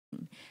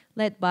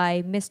led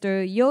by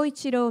Mr.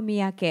 Yoichiro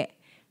Miyake,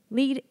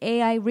 lead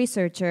AI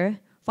researcher,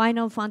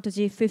 Final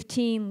Fantasy XV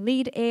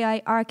lead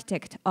AI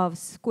architect of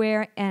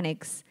Square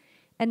Enix,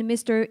 and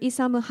Mr.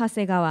 Isamu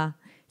Hasegawa,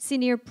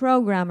 senior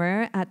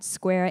programmer at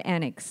Square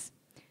Enix.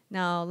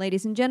 Now,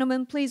 ladies and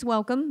gentlemen, please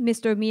welcome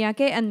Mr.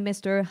 Miyake and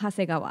Mr.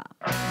 Hasegawa.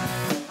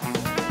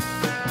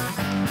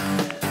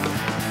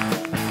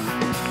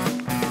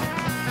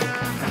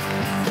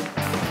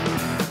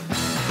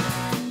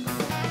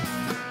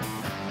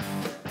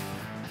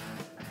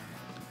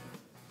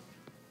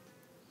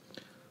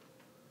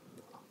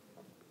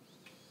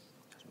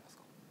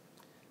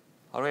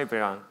 Hello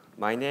everyone,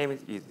 my name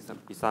is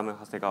Isamu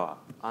Hasegawa,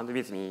 and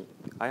with me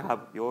I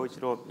have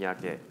Yoichiro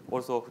Miyake,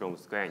 also from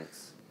Square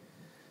Enix.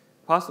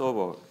 First of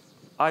all,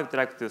 I would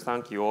like to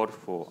thank you all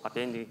for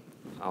attending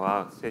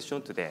our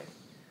session today,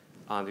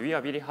 and we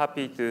are very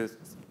happy to see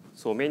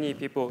so many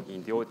people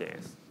in the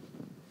audience.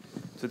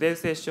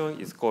 Today's session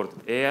is called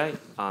AI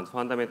and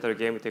Fundamental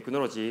Game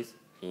Technologies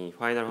in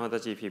Final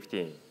Fantasy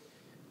XV,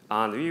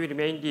 and we will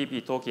mainly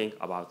be talking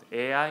about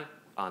AI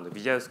and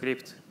visual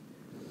script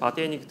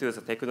pertaining to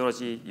the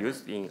technology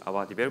used in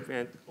our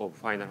development of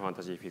Final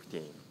Fantasy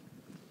XV.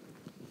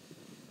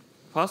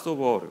 First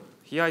of all,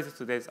 here is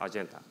today's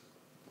agenda.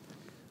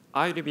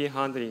 I will be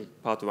handling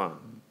part 1.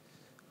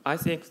 I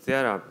think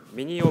there are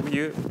many of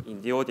you in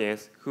the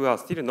audience who are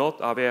still not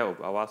aware of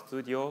our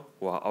studio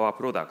or our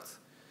products.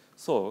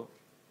 So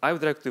I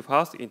would like to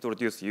first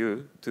introduce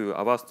you to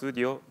our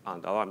studio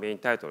and our main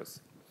titles.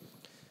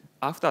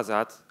 After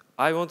that,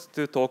 I want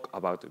to talk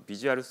about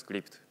visual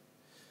script,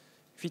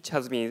 which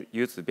has been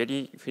used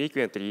very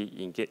frequently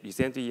in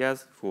recent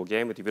years for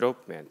game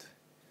development.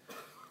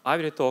 I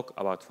will talk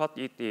about what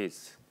it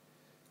is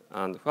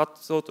and what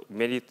sort of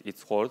merit it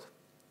holds,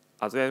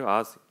 as well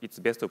as its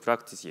best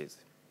practices.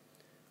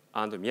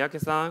 And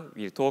Miyake-san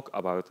will talk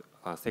about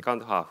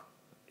second half,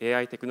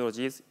 AI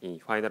technologies in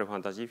Final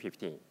Fantasy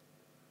XV.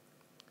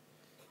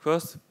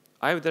 First,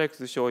 I would like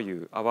to show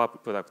you our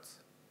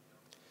products.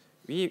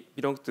 We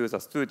belong to the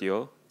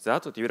studio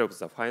that develops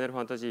the Final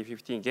Fantasy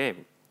XV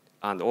game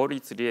and all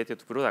its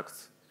related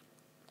products.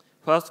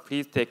 First,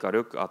 please take a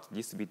look at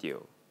this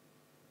video.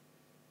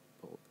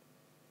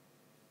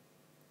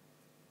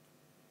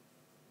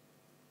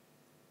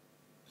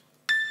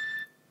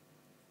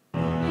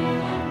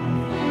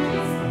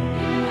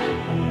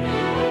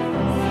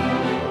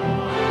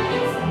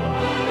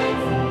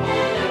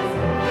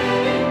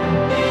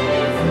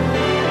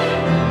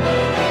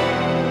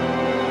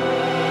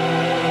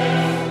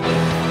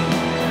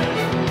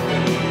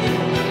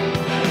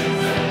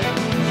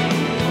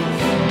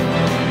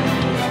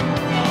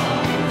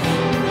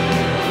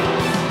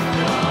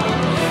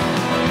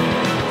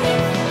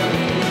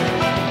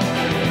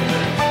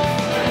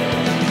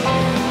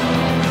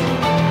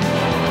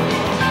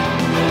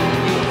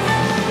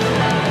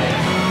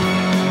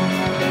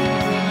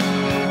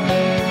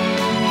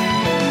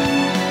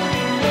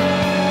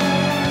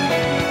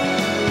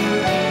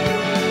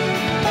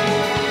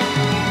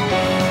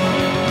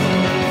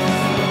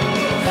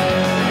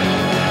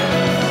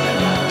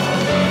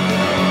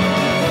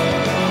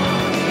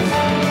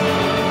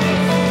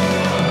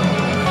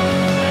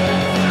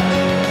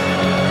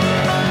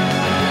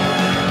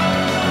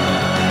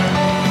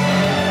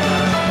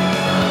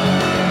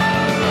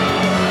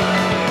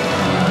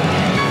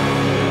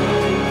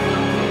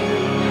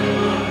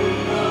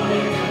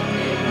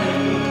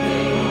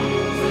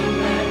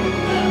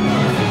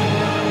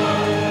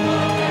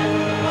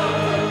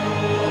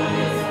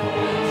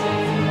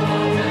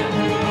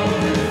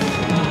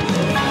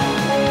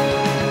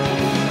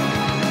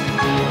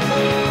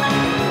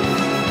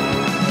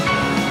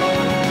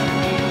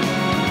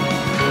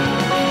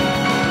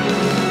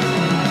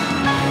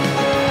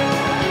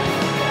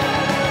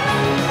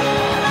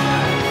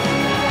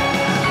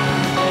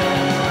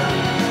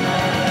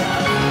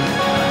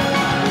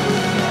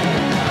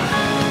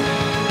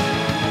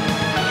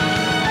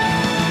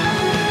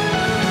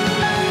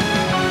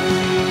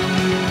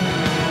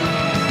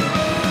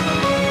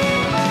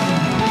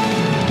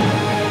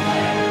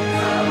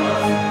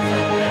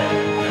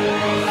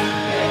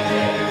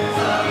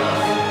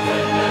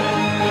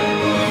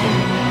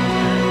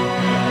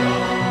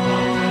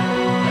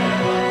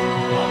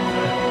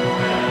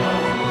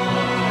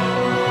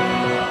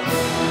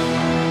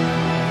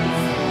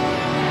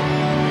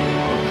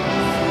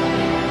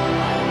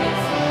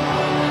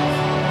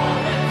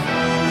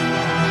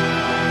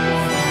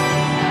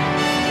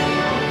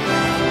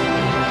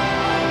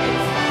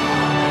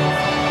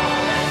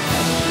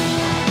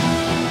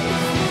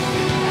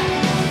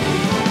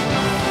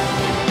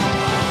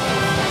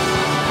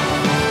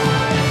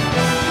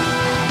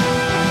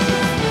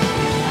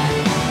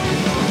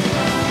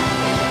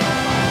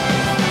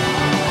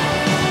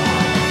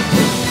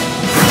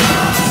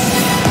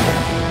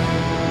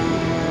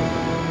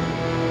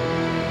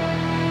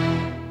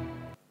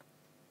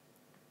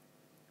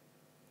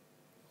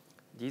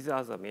 These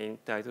are the main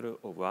titles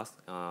of us,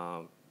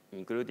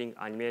 including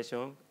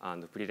animation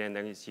and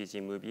pre-rendered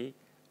CG movie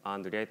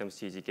and real-time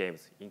CG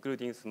games,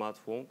 including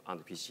smartphone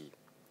and PC.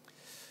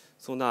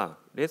 So now,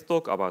 let's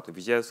talk about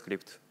Visual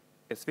Script,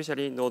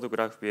 especially node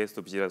graph-based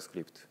Visual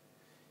Script.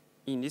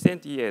 In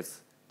recent years,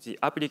 the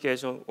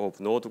application of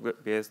node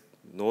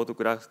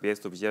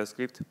graph-based Visual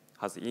Script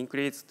has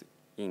increased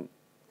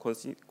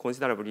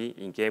considerably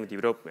in game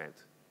development.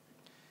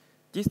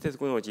 This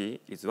technology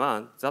is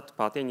one that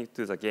pertains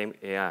to the game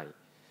AI,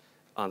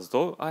 and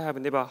though I have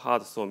never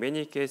heard so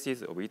many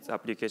cases of its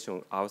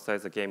application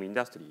outside the game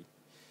industry,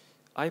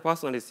 I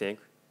personally think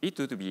it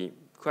would be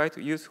quite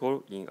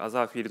useful in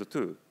other fields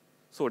too.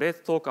 So let's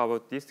talk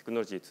about this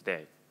technology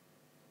today.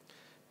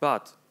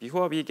 But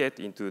before we get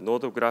into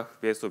node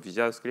graph-based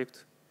Visual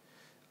Script,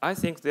 I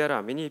think there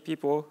are many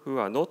people who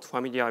are not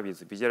familiar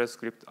with Visual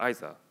Script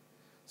either.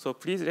 So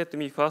please let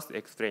me first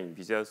explain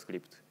Visual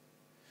Script.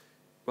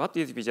 What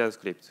is Visual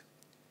Script?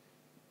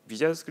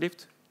 Visual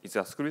Script is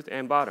a script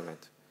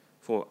environment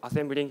for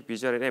assembling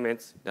visual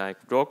elements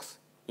like blocks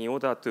in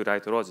order to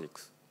write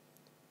logics.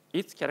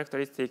 Its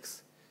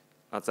characteristics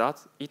are that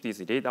it is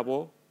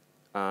readable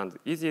and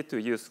easy to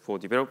use for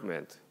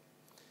development.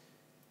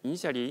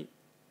 Initially,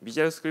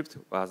 Visual Script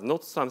was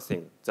not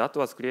something that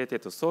was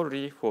created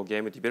solely for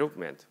game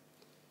development.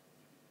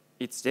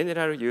 Its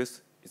general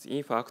use is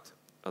in fact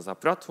as a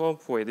platform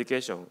for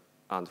education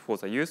and for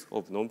the use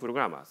of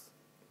non-programmers.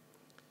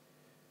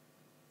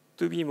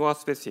 To be more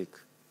specific,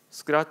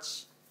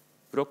 Scratch,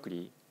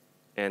 Broccoli,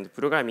 and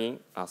programming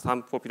are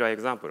some popular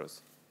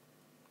examples.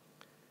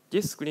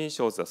 This screen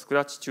shows the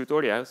Scratch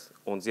tutorials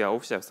on their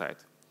official site.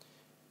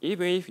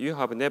 Even if you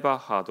have never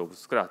heard of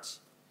Scratch,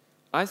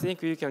 I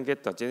think you can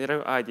get a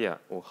general idea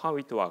of how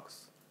it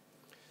works.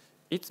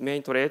 Its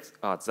main traits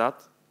are that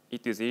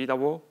it is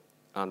readable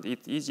and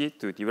it's easy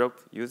to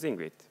develop using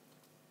it.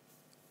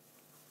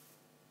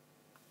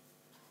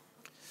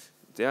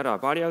 There are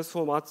various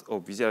formats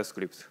of Visual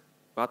Script,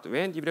 but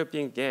when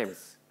developing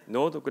games,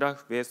 node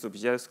graph-based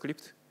Visual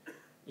Script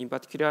in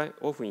particular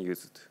often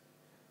used.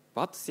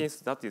 But since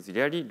that is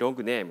really long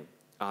name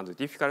and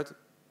difficult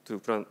to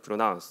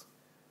pronounce,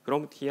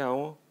 from here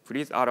on,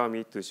 please allow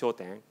me to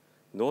shorten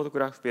node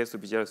graph-based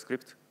Visual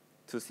Script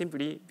to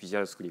simply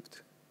Visual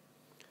Script.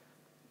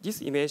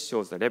 This image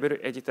shows the level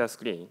editor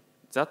screen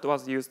that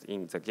was used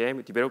in the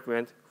game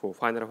development for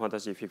Final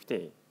Fantasy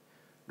XV.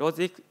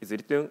 Logic is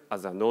written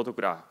as a node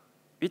graph,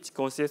 which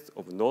consists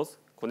of nodes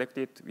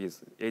connected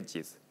with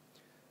edges.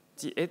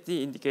 The edge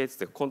indicates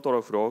the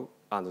control flow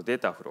and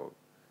data flow.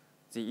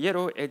 The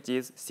yellow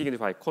edges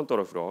signify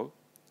control flow,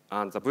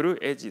 and the blue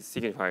edges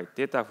signify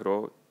data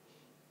flow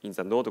in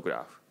the node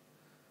graph.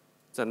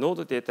 The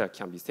node data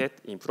can be set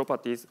in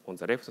properties on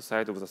the left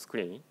side of the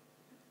screen,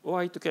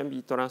 or it can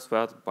be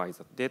transferred by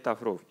the data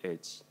flow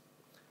edge.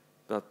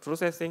 The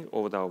processing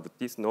order of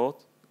this node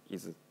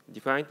is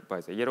defined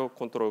by the yellow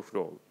control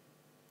flow.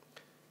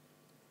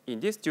 In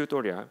this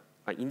tutorial,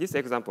 in this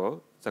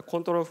example, the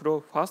control flow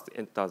first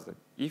enters the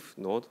if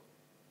node,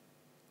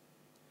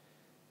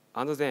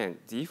 and then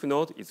the if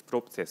node is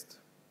processed.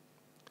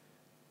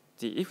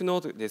 The if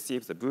node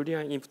receives the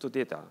Boolean input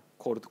data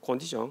called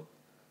condition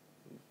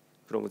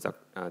from the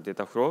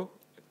data flow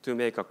to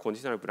make a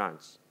conditional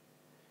branch.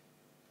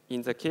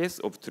 In the case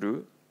of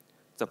true,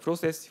 the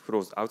process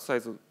flows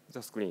outside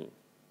the screen,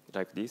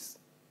 like this.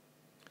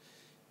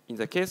 In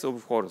the case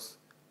of false,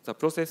 the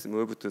process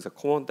moves to the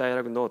common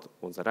dialog node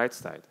on the right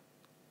side.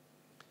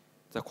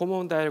 The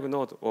common dialog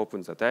node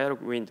opens the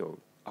dialog window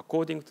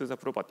according to the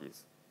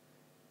properties.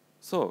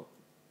 So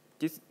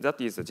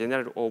that is a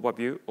general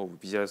overview of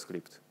Visual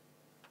Script.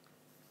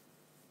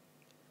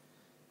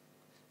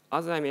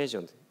 As I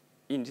mentioned,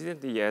 in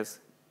recent years,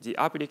 the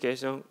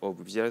application of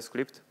Visual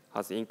Script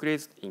has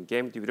increased in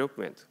game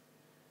development.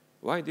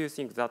 Why do you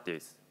think that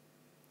is?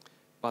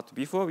 But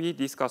before we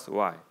discuss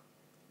why,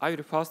 I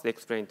will first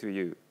explain to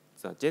you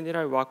the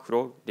general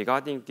workflow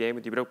regarding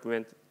game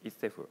development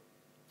itself.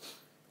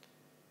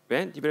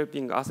 When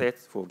developing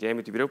assets for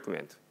game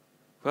development,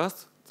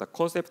 first, the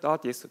concept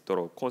artist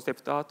draws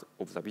concept art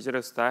of the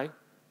visual style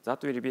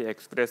that will be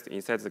expressed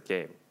inside the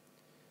game.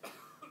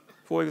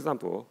 For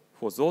example,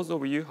 for those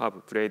of you who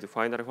have played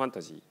Final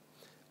Fantasy,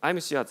 I'm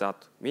sure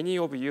that many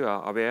of you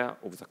are aware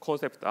of the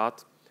concept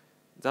art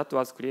that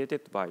was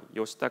created by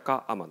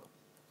Yoshitaka Amano.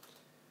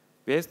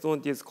 Based on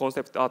these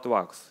concept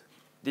artworks,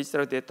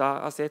 digital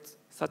data assets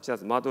such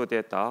as model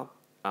data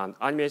and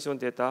animation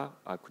data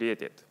are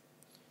created.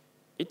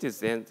 It is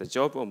then the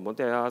job of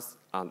modelers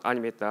and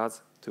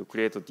animators to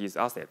create these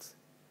assets.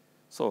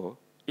 So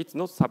it's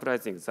not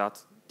surprising that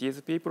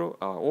these people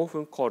are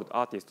often called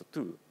artists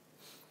too.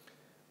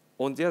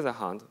 On the other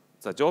hand,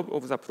 the job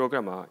of the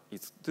programmer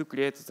is to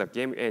create the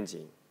game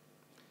engine.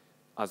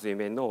 As you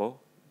may know,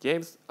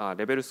 games are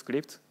level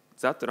scripts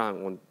that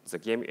run on the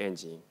game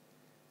engine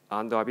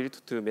and are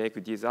built to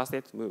make these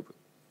assets move.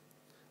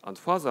 And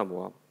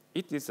furthermore,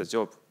 it is the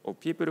job of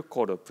people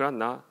called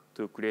planner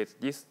to create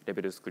this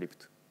level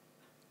script.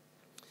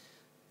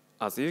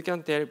 As you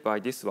can tell by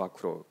this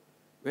workflow,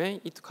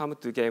 when it comes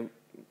to game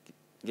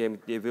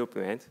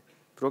development,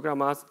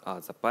 programmers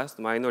are the vast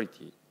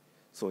minority.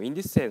 So in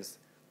this sense,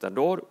 the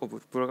role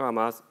of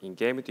programmers in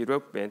game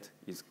development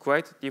is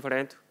quite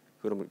different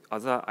from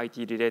other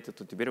IT-related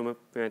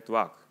development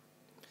work.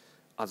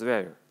 As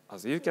well,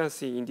 as you can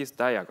see in this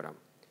diagram,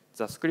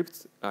 the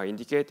scripts are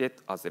indicated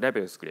as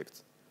level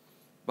scripts.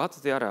 But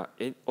there are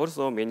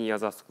also many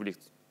other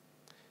scripts.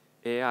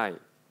 AI,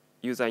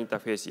 user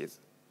interfaces,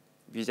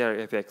 visual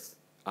effects,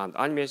 and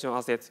animation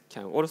assets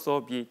can also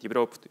be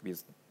developed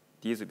with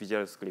these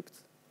visual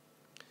scripts.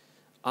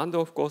 And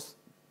of course,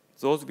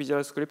 those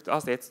visual script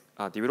assets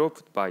are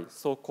developed by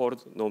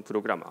so-called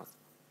non-programmers.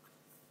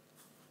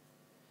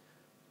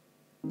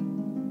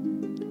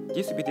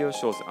 This video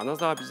shows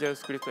another visual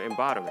script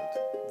environment,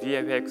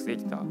 VFX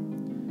editor,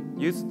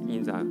 used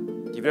in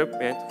the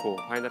development for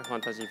Final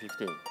Fantasy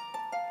 15.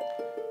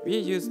 We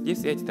use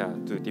this editor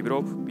to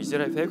develop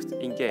visual effects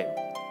in game,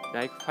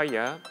 like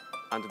fire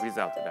and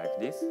blizzard, like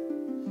this.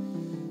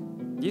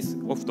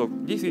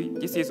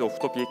 This is off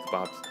topic,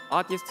 but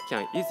artists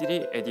can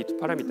easily edit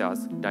parameters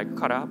like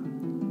color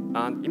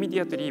and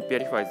immediately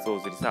verify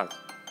those results.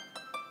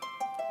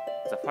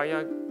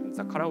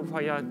 The color of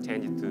fire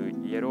changed to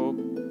yellow,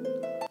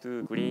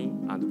 to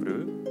green and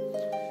blue.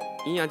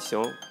 In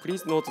addition,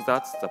 please note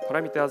that the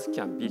parameters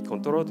can be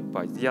controlled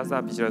by the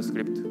other visual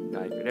script,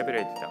 like level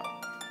editor.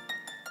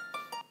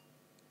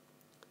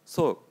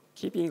 So,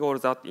 keeping all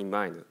that in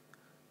mind,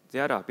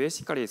 there are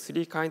basically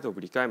three kinds of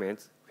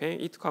requirements when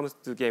it comes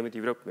to game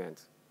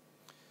development.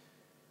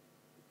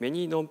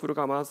 Many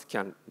non-programmers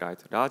can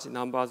write large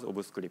numbers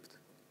of scripts.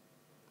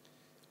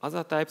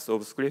 Other types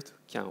of scripts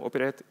can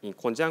operate in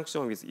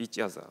conjunction with each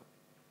other.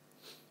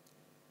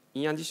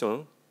 In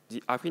addition,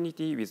 the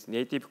affinity with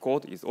native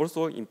code is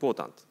also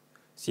important.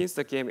 Since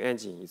the game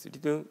engine is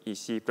written in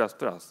C++,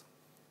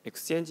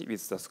 exchange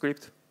with the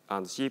script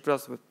and C++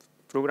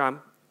 program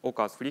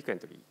occurs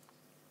frequently.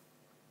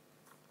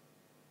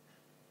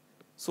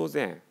 So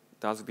then,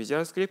 does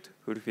Visual Script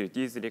fulfill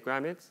these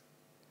requirements?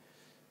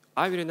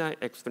 I will now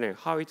explain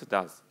how it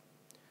does,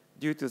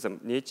 due to the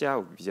nature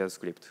of Visual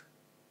Script.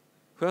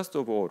 First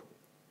of all,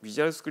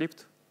 Visual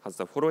Script has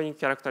the following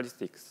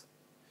characteristics.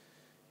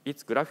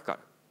 It's graphical,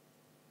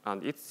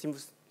 and its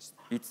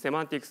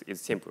semantics is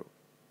simple.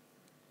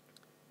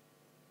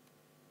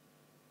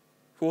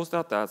 For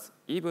starters,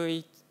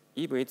 even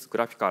its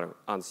graphical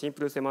and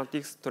simple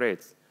semantics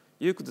traits,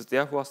 you could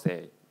therefore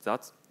say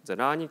that the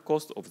learning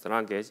cost of the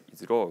language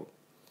is low,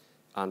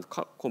 and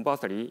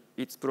conversely,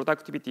 its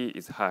productivity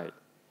is high.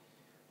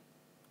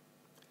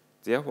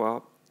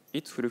 Therefore,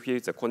 it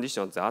fulfills the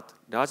condition that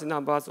large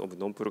numbers of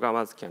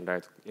non-programmers can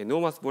write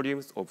enormous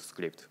volumes of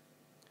script.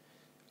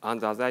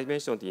 And as I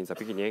mentioned in the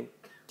beginning,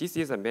 this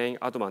is the main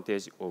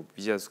advantage of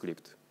Visual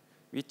Script,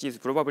 which is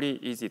probably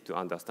easy to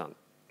understand.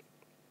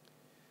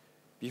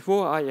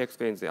 Before I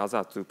explain the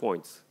other 2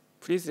 points,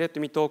 please let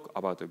me talk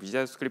about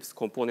Visual Script's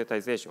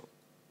componentization.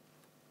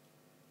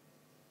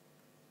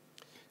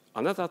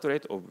 Another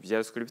trait of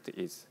Visual Script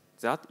is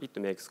that it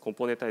makes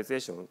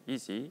componentization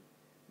easy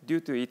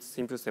due to its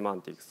simple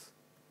semantics.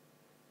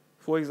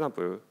 For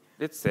example,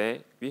 let's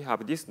say we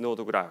have this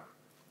node graph,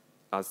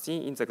 as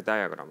seen in the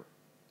diagram.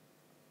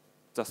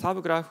 The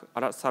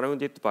subgraph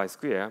surrounded by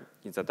square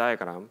in the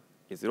diagram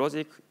is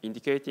logic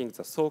indicating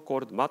the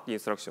so-called mat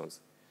instructions,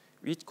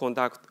 which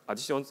conduct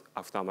additions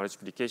after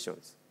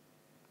multiplications.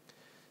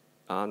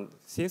 And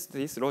since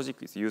this logic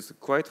is used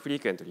quite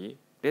frequently,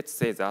 let's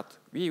say that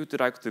we would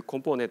like to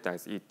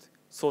componentize it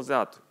so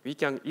that we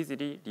can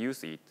easily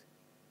reuse it.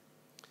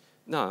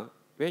 Now,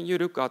 when you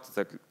look at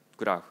the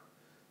graph,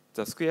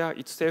 the square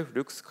itself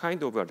looks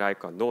kind of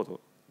like a node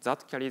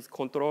that carries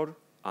control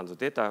and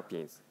data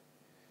pins.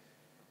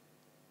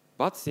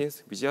 But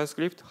since Visual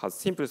Script has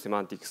simple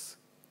semantics,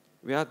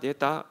 where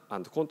data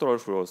and control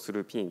flow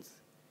through pins,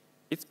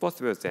 it's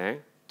possible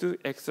then to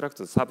extract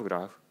the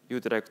subgraph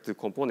you'd like to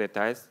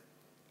componentize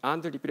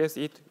and replace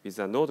it with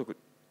a node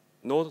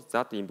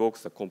that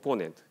invokes a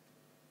component.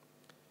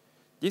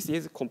 This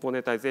is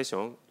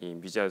componentization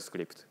in Visual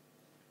Script.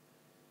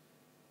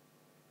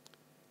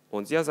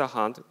 On the other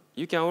hand,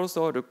 you can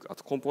also look at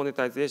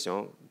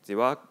componentization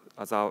the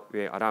other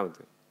way around.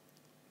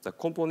 The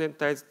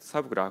componentized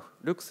subgraph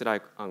looks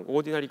like an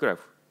ordinary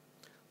graph.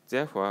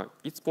 Therefore,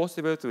 it's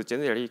possible to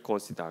generally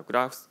consider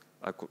graphs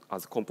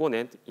as a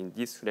component in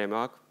this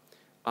framework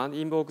and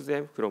invoke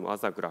them from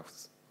other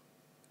graphs.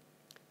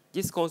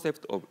 This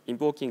concept of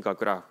invoking a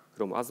graph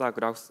from other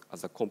graphs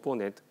as a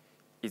component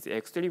is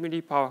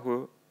extremely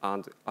powerful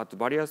and at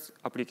various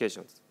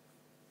applications.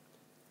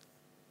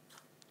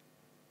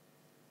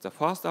 The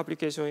first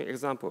application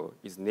example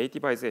is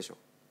nativization.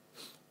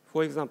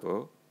 For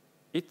example,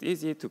 it's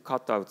easy to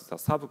cut out the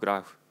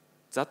subgraph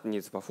that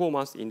needs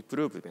performance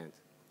improvement,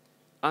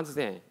 and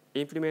then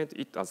implement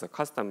it as a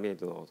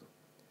custom-made node.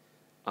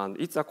 And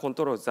it's a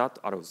control that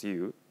allows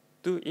you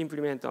to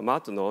implement a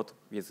mat node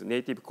with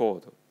native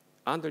code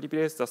and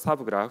replace the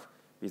subgraph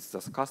with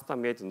the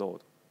custom-made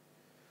node.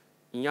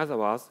 In other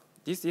words,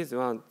 this is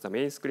one of the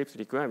main script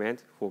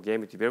requirements for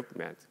game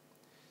development.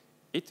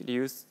 It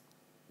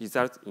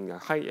results in a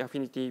high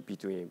affinity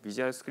between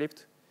Visual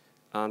Script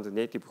and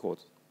native code.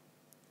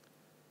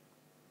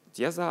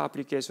 The other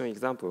application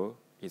example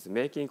is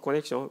making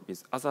connection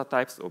with other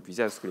types of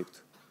Visual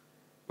Script.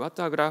 What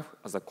a graph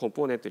as a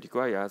component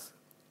requires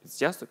is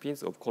just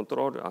pins of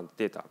control and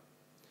data.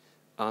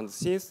 And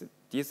since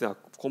these are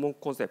common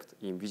concepts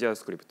in Visual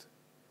Script,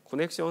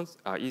 connections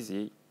are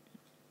easy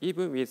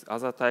even with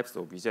other types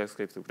of Visual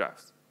Script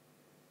graphs.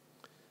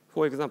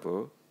 For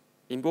example,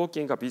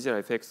 invoking a visual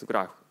effects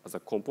graph as a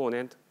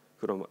component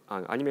from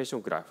an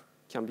animation graph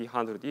can be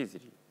handled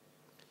easily.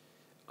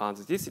 And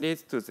this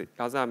leads to the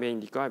other main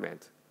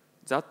requirement,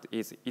 that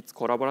is its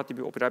collaborative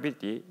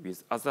operability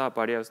with other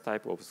various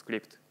types of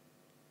script.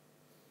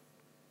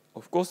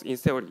 Of course, in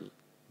theory,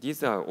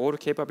 these are all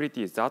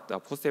capabilities that are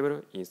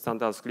possible in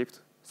standard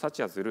script, such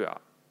as Lua.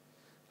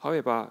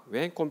 However,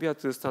 when compared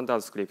to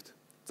standard script,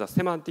 the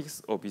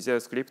semantics of Visual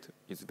Script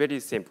is very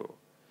simple.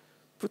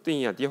 Put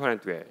in a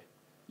different way,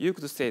 you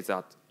could say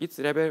that its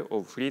level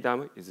of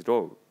freedom is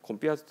low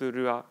compared to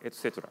Lua,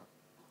 etc.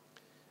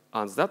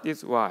 And that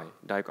is why,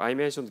 like I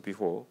mentioned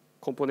before,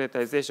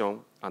 componentization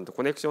and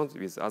connections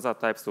with other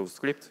types of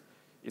script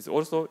is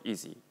also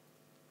easy.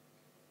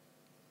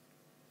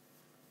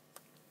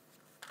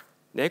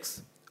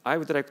 Next, I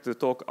would like to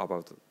talk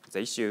about the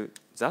issue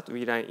that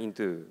we ran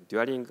into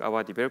during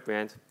our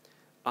development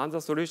and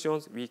the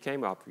solutions we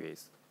came up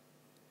with.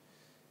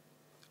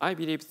 I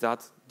believe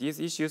that these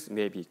issues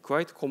may be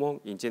quite common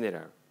in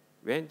general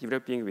when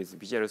developing with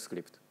Visual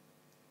Script.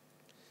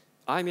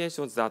 I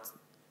mentioned that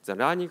the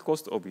learning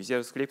cost of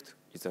Visual Script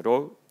is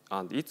low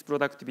and its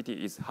productivity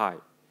is high.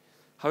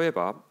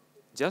 However,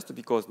 just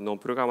because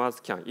non-programmers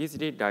can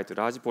easily write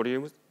large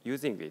volumes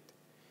using it,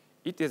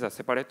 it is a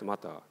separate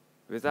matter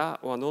whether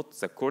or not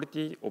the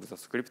quality of the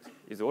script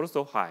is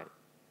also high.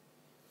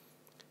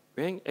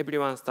 When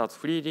everyone starts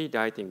freely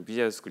writing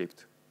Visual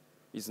Script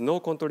with no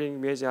controlling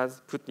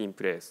measures put in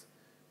place,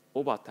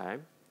 over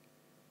time,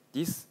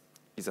 this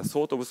is a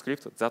sort of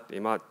script that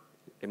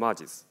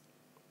emerges.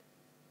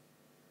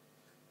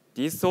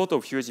 These sort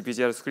of huge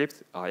Visual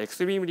Scripts are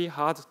extremely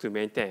hard to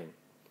maintain,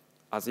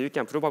 as you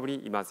can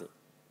probably imagine.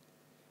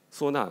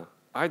 So now,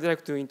 I'd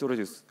like to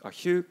introduce a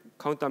few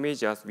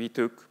countermeasures we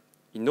took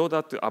in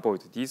order to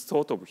avoid these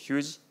sort of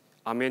huge,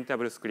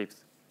 unmaintainable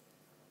scripts.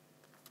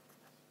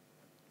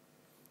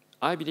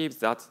 I believe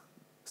that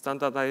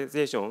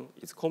standardization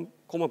is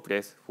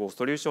commonplace for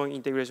solution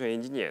integration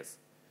engineers.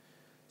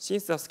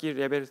 Since the skill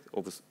levels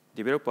of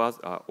developers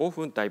are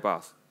often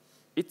diverse,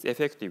 it's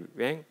effective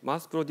when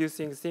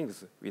mass-producing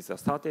things with a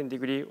certain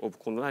degree of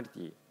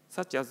commonality,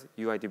 such as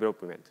UI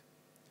development.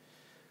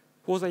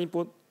 For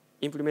the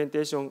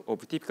implementation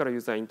of typical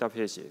user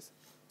interfaces,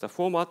 the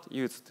format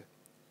used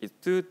is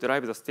to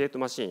drive the state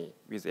machine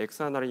with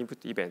external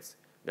input events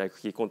like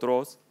key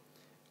controls,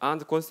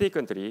 and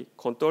consequently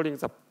controlling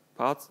the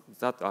parts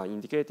that are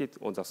indicated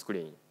on the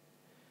screen.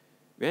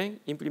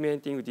 When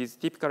implementing this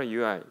typical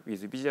UI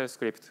with Visual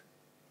Script,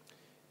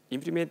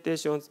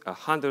 implementations are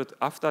handled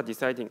after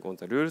deciding on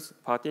the rules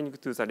pertaining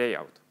to the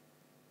layout.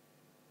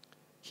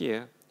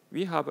 Here,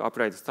 we have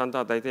applied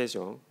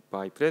standardization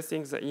by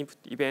placing the input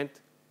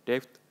event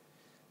left,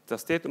 the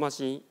state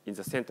machine in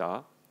the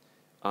center,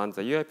 and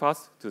the UI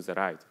path to the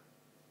right.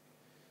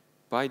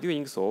 By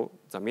doing so,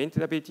 the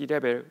maintainability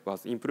level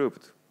was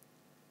improved,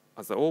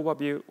 as the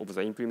overview of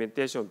the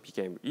implementation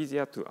became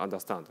easier to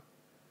understand.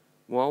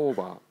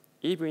 Moreover,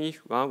 even if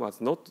one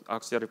was not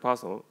actually a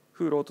person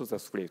who wrote the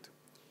script,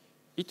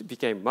 it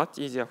became much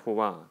easier for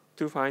one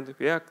to find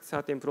where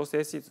certain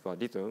processes were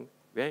written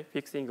when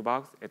fixing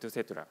bugs,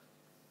 etc.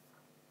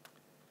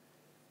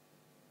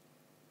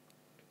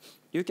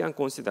 You can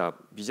consider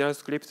Visual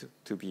Script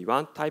to be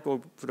one type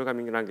of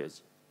programming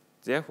language.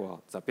 Therefore,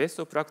 the best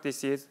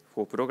practices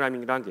for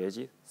programming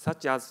language,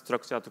 such as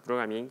structured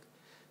programming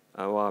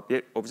or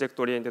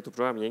object-oriented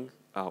programming,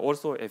 are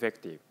also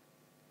effective.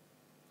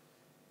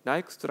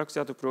 Like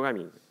structured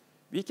programming,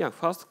 we can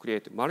first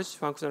create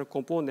multifunctional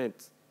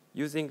components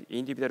using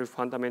individual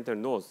fundamental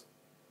nodes,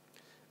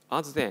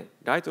 and then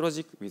write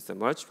logic with the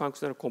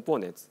multifunctional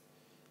components.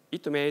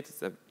 It made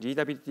the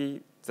readability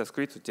of the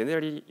script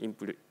generally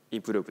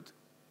improved.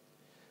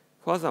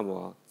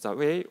 Furthermore, the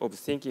way of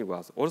thinking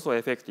was also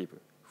effective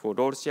for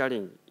role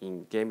sharing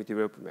in game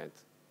development.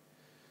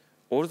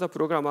 All the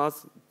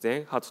programmers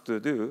then had to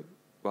do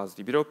was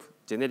develop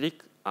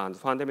generic and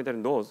fundamental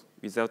nodes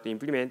without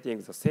implementing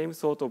the same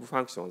sort of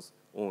functions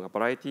on a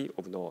variety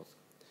of nodes.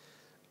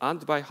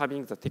 And by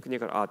having the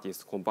technical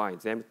artists combine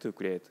them to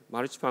create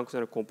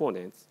multifunctional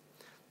components,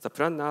 the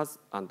planners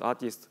and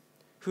artists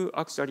who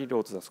actually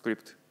wrote the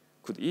script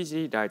could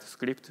easily write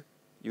script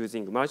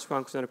using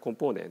multifunctional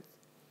components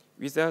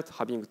without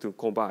having to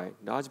combine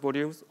large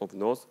volumes of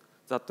nodes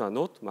that are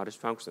not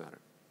multifunctional.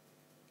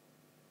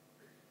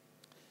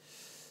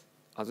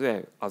 As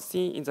well, as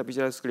seen in the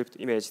Visual Script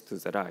image to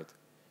the right,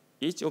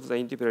 each of the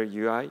individual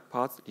UI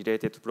parts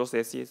related to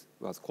processes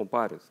was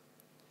compiled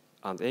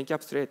and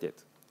encapsulated.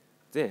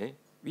 Then,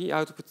 we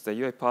output the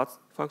UI parts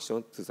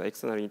function to the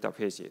external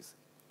interfaces.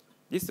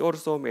 This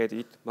also made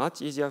it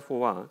much easier for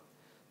one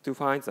to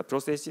find the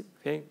process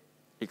when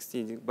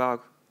exceeding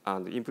bug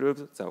and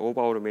improve the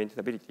overall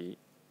maintainability.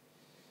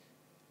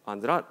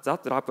 And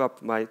that wraps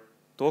up my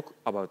talk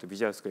about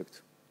Visual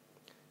Script.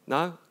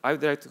 Now, I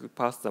would like to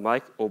pass the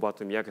mic over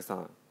to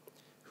Miyake-san,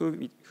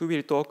 who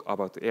will talk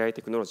about AI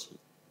technology.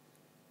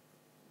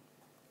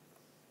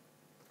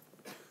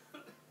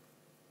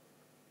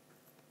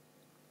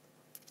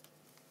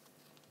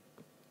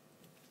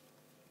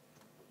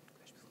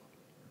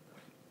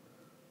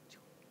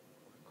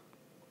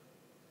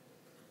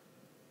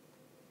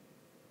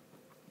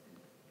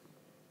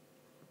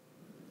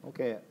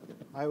 Okay,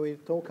 I will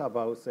talk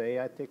about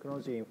AI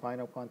technology in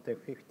Final Fantasy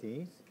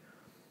 15.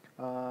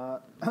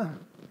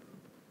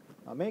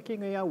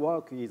 Making AI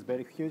work is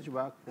very huge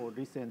work for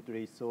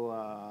recently. So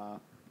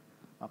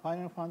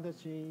Final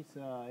Fantasy's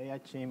AI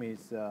team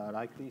is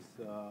like this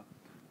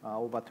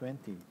over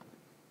 20.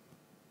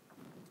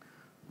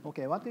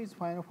 Okay, what is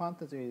Final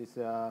Fantasy is,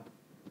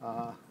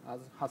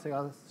 as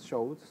Hasegawa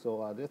showed,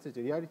 so this is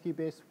a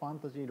reality-based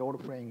fantasy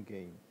role-playing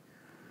game.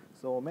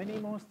 So many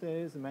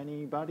monsters,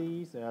 many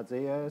bodies are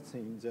there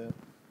in the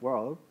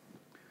world.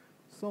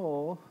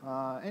 So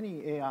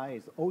any AI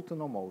is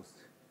autonomous.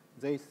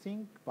 They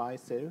think by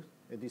self,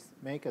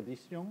 make a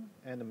decision,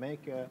 and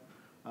make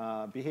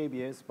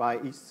behaviors by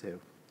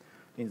itself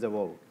in the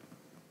world.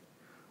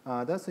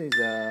 That is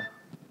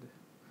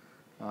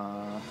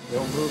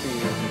your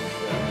movie.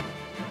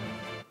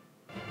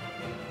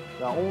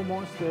 All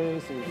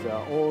monsters is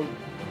all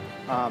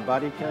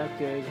body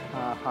characters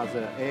has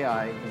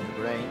AI in the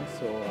brain,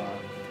 so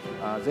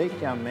they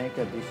can make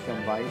a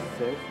decision by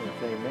itself.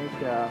 They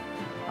make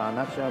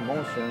natural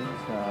motions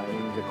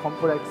in the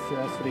complex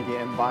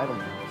 3D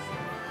environments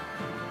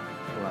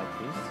like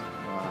this.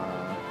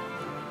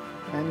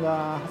 And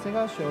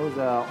Hasegawa shows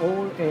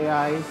all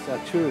AI's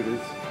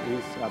tools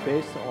is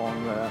based on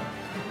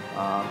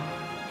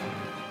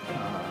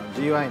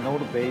GUI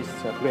node-based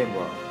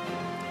framework.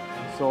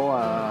 So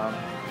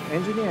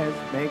engineers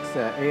makes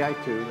AI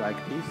tool like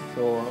this.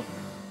 So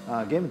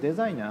game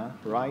designer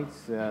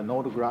writes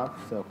node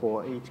graphs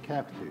for each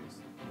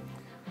characters.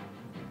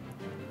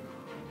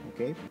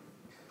 Okay.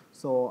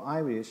 So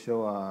I will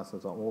show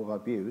the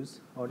overviews.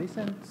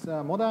 Recent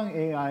modern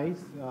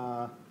AI's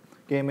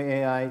game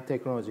AI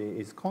technology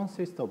is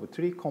consists of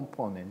 3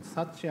 components,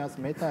 such as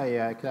meta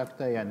AI,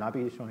 character AI,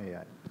 navigation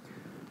AI.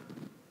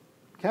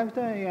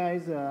 Character AI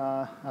is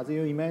as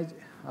you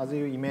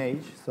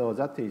image, so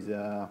that is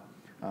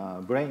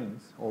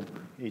brains of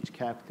each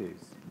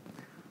characters.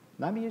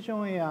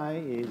 Navigation AI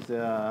is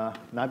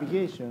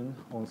navigation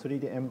on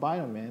 3D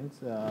environments,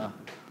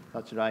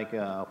 such like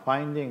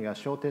finding a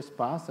shortest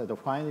path and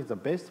finding the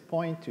best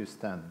point to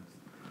stand.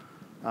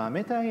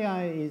 Meta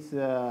AI is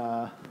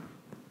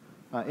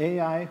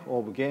AI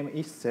of game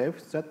itself,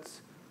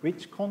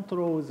 which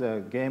controls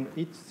the game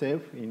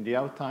itself in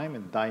real time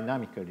and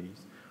dynamically.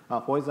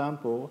 For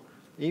example,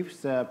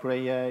 if the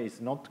player is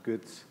not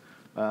good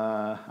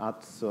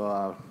at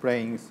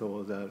playing,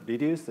 so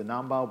reduce the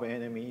number of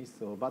enemies.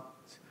 So, but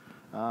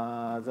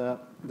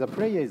the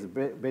player is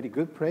very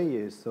good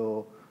player,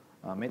 so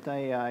Meta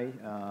AI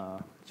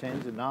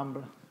change the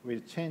number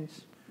will change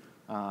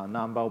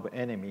number of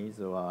enemies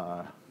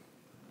or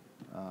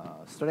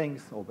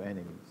strength of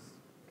enemies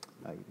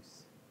like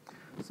this.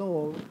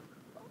 So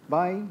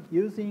by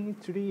using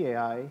 3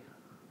 AI,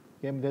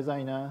 game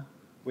designer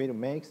will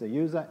make the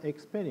user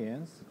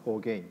experience for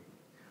game.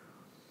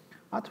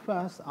 At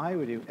first, I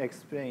will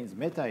explain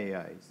Meta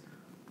AIs.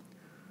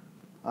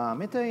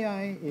 Meta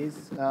AI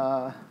is,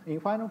 in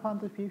Final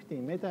Fantasy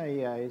 15, Meta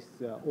AI is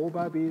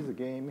overviews the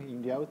game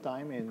in real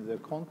time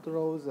and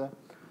controls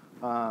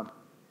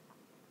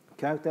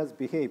characters'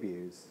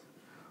 behaviors.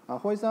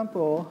 For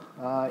example,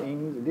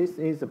 in this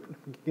is a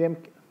game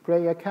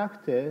player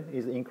character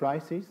is in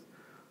crisis.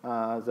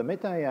 The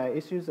Meta AI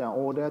issues an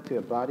order to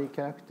a body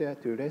character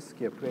to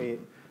rescue a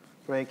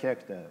play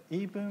character.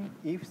 Even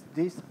if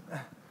this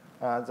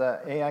the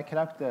AI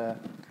character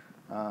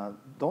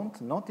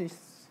don't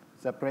notice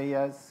the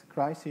player's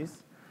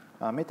crisis,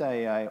 Meta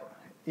AI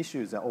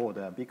issues an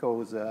order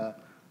because the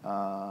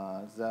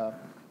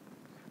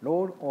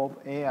role of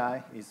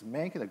AI is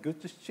make a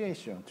good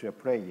situation to the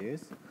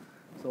players.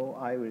 So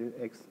I will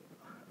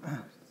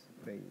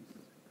explain.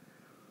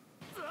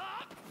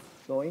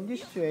 So in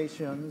these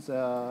situations,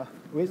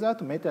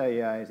 without Meta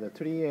AI, the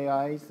 3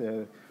 AIs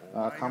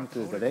come to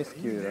the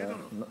rescue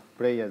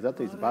player. That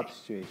is bad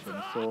situation.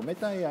 So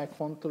Meta AI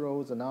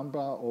controls the number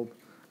of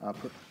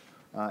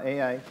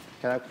AI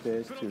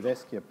characters to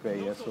rescue a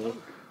player. So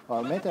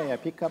Meta AI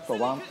pick up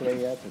 1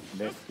 player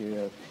to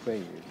rescue a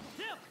player.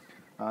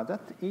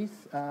 That is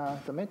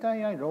the Meta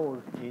AI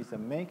role is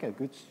make a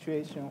good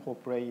situation for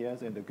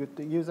players and a good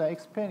user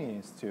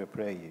experience to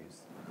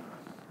players.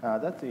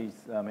 That is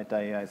Meta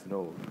AI's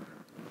role.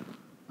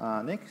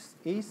 Next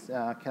is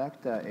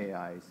character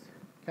AIs.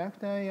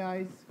 Character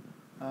AIs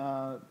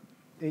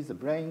is the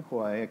brain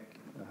for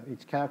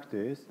each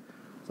characters.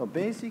 So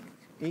basic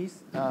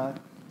is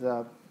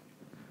the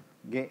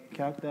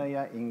character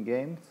AI in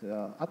games.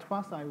 At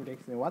first, I will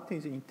explain what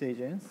is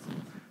intelligence.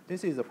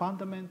 This is a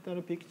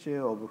fundamental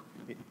picture of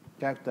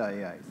character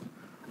AIs.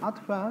 At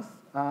first,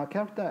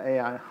 character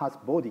AI has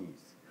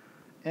bodies,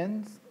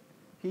 and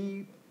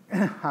he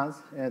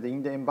has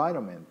in the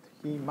environment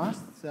he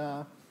must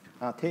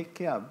take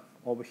care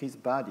of his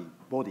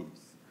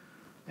bodies.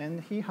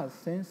 And he has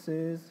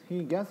sensors.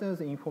 He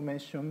gathers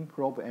information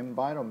from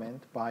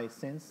environment by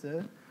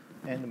sensor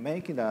and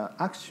make the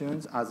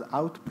actions as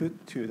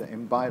output to the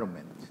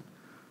environment.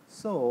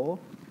 So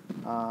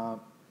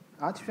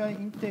artificial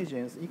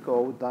intelligence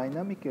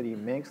dynamically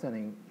makes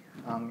an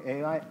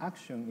AI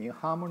action in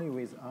harmony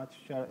with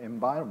artificial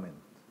environment.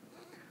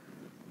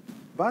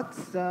 But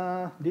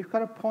the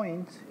difficult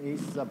point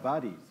is the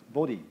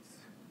bodies.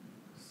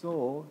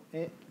 So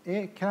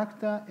a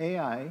character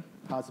AI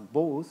has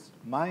both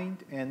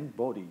mind and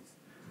bodies,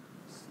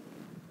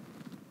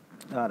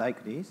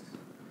 like this.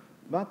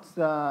 But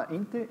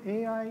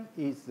AI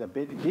is a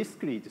very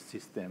discrete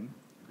system,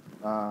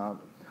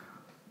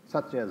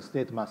 such as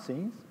state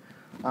machines.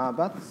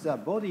 But the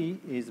body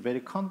is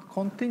very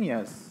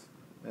continuous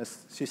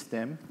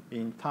system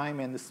in time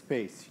and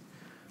space.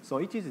 So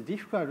it is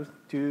difficult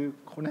to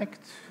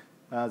connect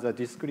the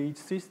discrete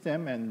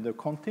system and the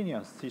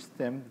continuous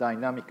system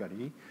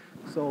dynamically.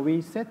 So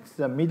we set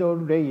the middle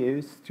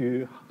layers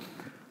to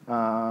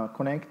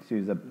connect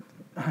to the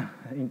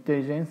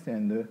intelligence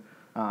and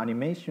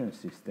animation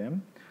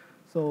system.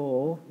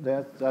 So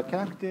there's the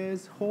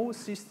character's whole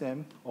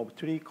system of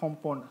three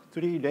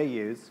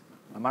layers,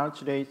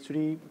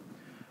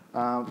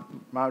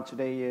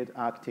 multi-layered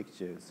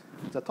architectures.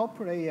 The top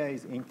layer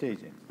is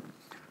intelligence.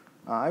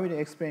 I will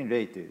explain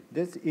later.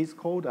 This is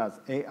called as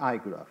AI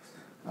graphs.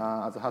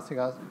 As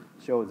Hasegawa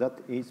showed, that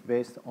is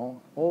based on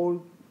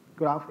all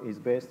graph is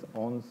based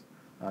on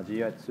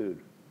GI tool.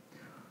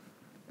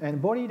 And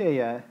body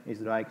layer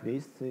is like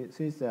this. This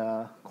is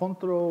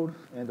control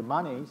and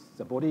manage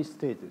the body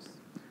status.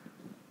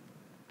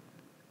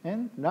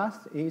 And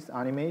last is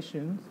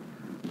animation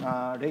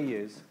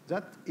layers.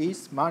 That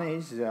is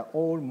manage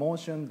all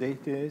motion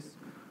data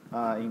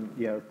in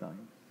real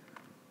time.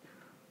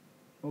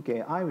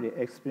 Okay, I will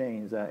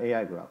explain the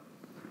AI graph.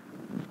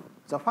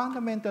 The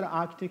fundamental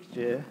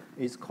architecture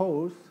is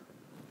called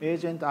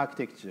agent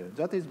architecture.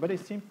 That is very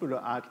simple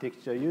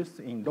architecture used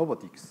in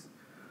robotics.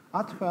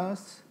 At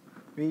first,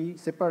 we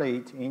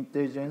separate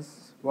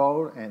intelligence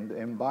world and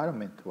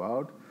environment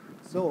world.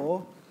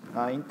 So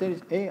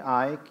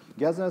AI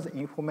gathers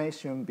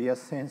information via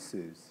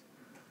sensors.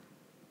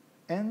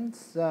 And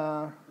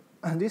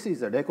this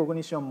is a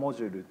recognition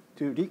module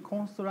to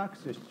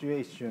reconstruct the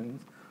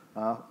situations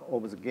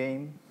of the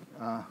game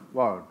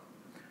world.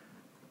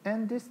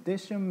 And this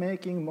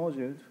decision-making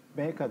module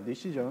make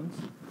decisions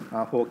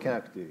for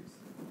characters.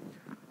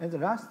 And the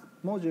last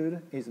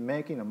module is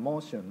making a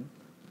motion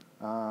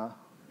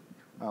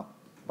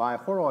by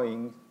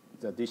following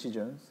the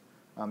decisions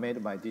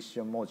made by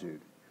decision module.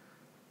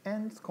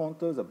 And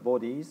control the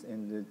bodies,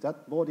 and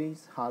that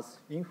bodies has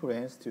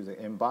influence to the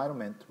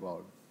environment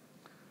world.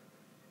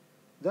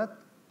 That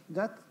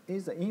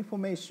is the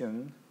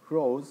information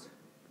flows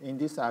in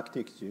these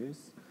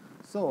architectures.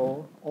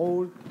 So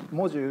all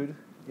module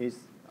is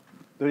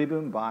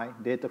driven by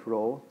data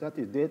flow. That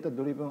is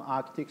data-driven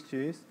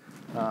architectures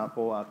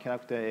for a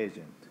character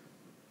agent.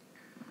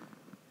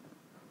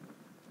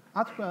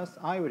 At first,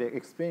 I will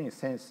explain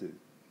sensor.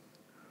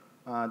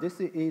 This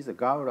is a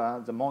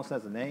Gaura, the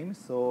monster's name.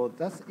 So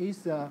that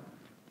is a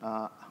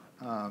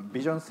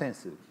vision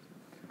sensor.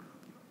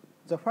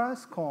 The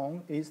first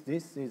cone is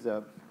this is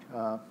a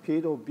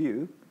field of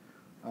view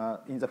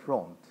in the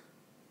front.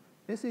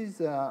 This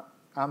is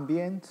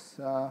ambient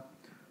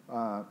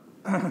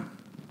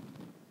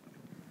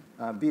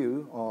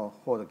view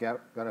for the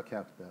Gaura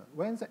character.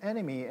 When the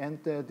enemy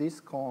enters this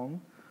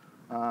cone,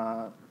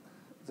 the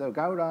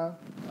Gaura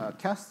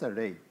casts a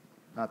ray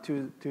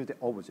to the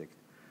object.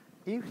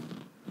 If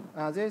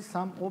there is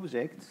some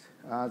object,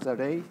 the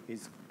ray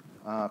is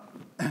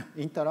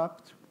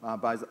interrupted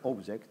by the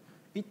object,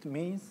 it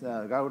means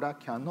Gaura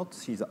cannot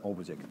see the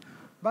object.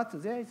 But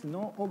there is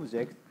no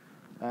object,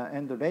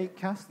 and the ray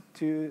cast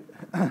to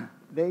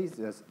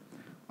lasers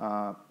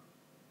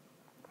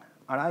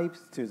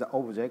arrives to the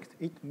object,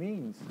 it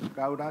means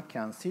Gaura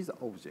can see the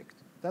object.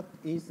 That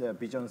is the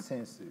vision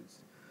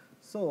sensors.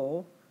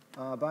 So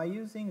by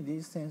using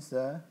these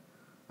sensors,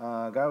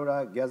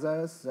 Gaura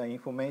gathers the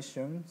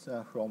information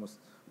from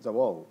the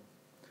world.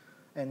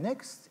 And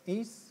next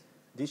is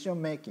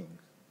decision making.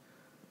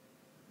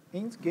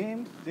 In the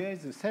game, there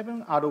is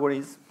 7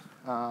 algorithms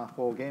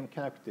for game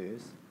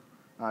characters: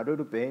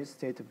 rule-based,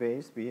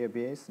 state-based,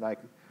 behavior-based, like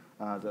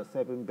the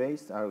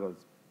 7-based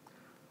algorithms.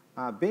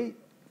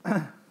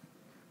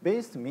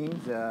 Based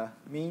means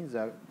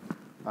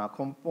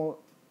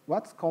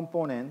what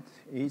component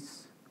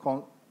is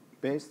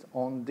based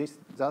on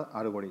the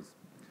algorithm.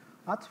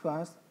 At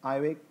first, I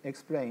will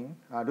explain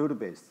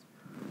rule-based.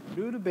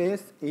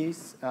 Rule-based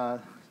is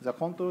the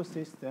control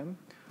system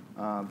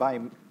by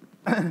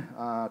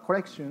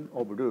collection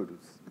of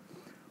rules.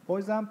 For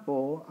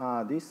example,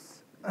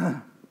 this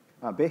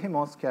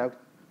behemoth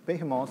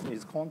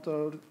is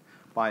controlled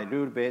by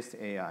rule-based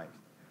AI.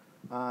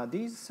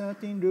 These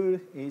 13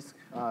 rules is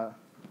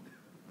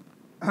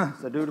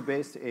the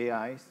rule-based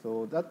AI.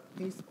 So that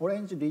is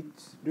orange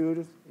lit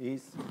rule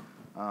is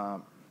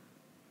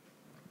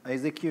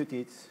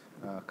executed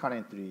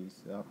currently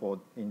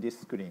in these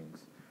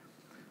screens.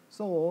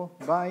 So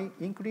by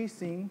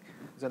increasing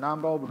the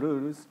number of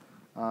rules,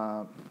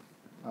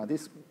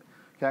 this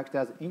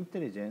character's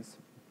intelligence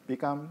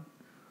become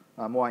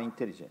more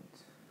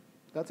intelligent.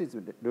 That is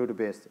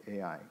rule-based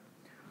AI.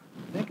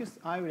 Next,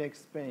 I will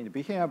explain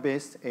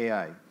behavior-based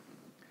AI.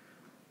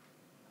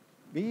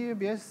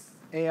 Behavior-based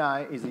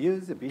AI is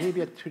used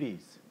behavior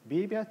trees.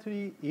 Behavior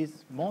tree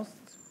is most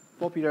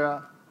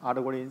popular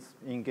algorithm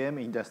in game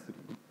industry.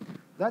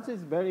 That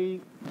is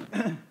very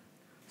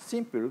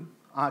simple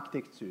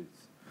architectures.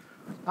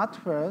 At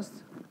first,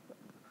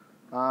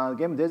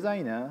 game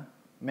designer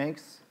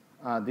makes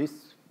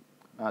these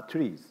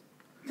trees.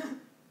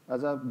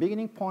 As a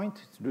beginning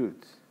point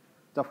root.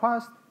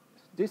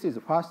 This is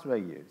the first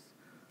layers.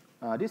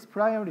 This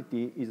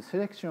priority is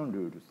selection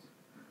rules.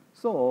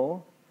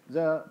 So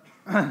the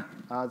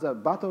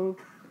battle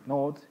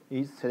node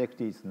is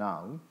selected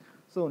now.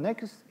 So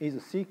next is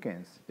a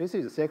sequence. This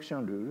is a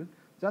selection rule.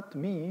 That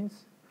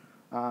means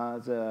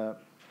the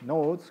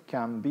nodes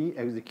can be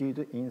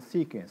executed in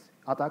sequence,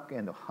 attack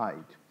and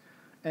hide.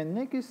 And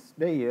next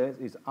layer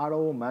is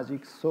arrow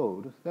magic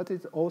sword. That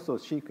is also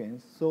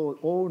sequence. So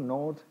all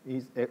nodes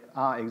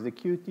are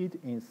executed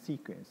in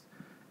sequence.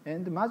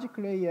 And the magic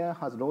layer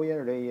has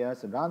lower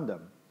layers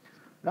random.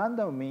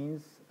 Random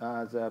means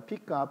the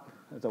pick up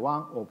the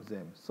one of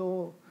them.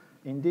 So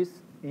in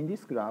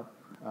this graph,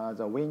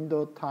 the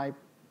window type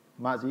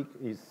magic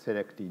is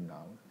selected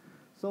now.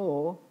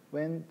 So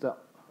when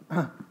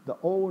the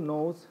all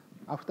nodes,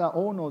 after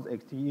all nodes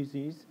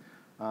executes,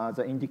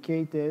 the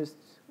indicators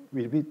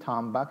will be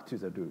turned back to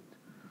the root.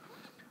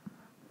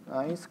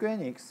 In Square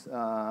Enix,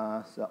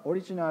 the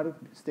original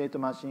state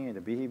machine and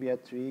the behavior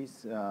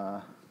trees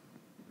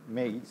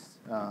made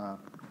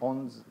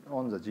on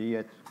the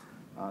G8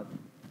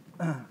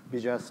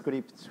 Visual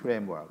Script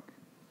framework.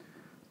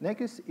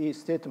 Next is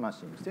state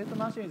machine. State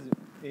machine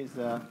is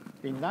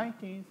in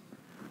 19th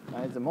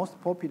is the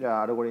most popular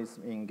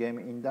algorithm in game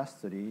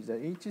industry.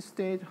 Each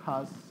state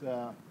has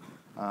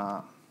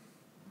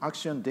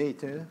action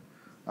data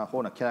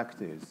for the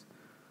characters.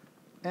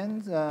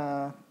 And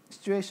the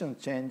situation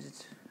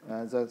changed,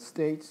 the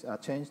states are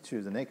changed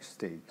to the next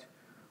state.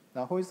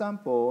 Now, for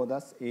example,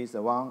 that is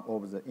one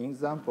of the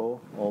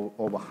example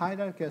of a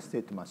hierarchical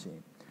state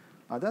machine.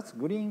 That's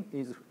green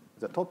is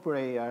the top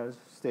layer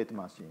state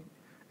machine.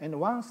 And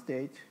one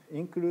state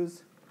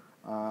includes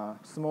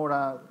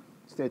smaller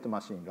state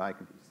machine like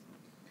this.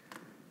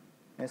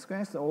 And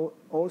Square Enix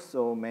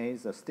also made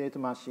the state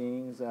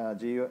machines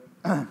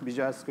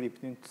visual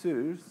scripting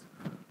tools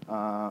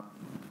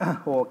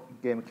for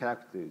game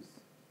characters.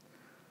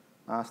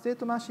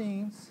 State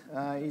machines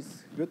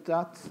is good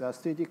at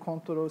steady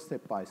control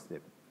step by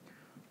step.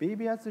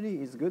 Behavior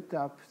tree is good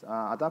at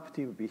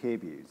adaptive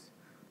behaviors.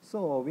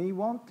 So we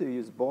want to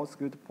use both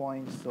good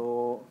points.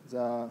 So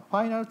the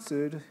final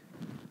tool,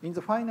 in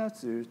the final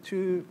tool,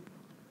 two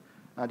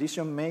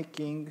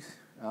decision-making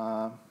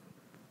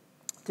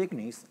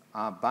techniques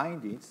are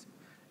binded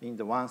in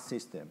the one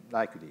system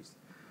like this.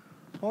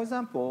 For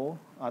example,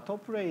 a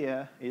top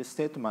layer is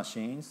state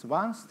machines.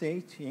 One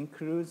state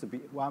includes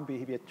one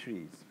behavior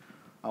trees.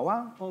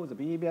 One of the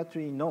behavior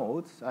tree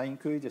nodes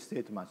includes a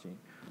state machine.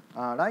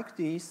 Like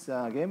this,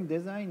 game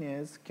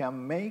designers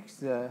can make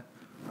the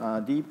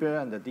deeper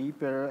and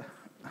deeper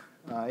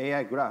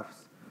AI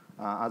graphs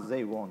as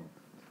they want.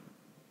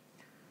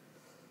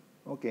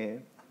 Okay,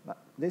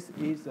 this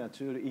is a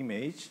tool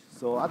image.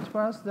 So at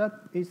first, that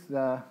is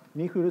the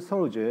Nihil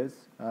soldier's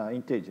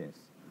intelligence.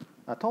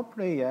 A top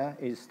layer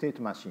is state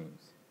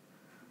machines.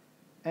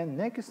 And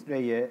next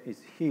layer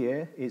is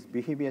here is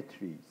behavior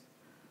trees.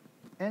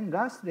 And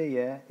last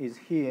layer is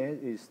here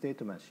is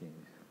state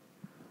machines.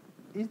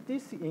 In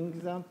this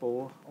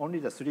example, only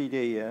the 3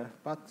 layer,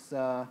 but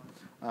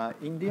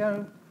in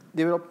their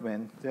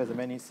development, there's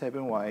many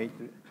 7 or 8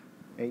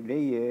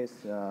 layers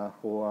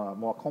for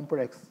more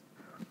complex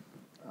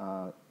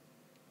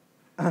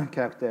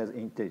characters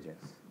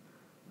intelligence.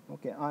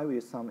 Okay, I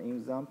will some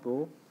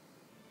example.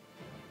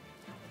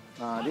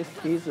 This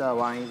is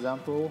one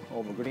example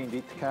of green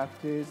lit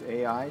characters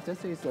AI.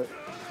 This is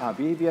a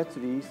behavior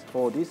trees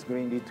for these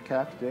green lit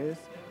characters.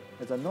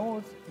 The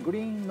nodes,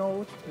 green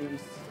node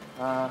is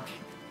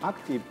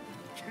active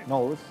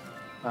nodes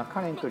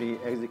currently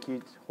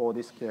execute for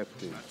these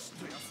characters.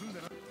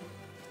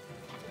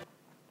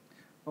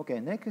 Okay,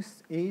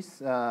 next is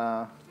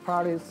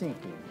parallel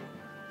thinking.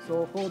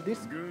 So for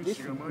this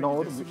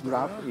node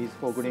graph is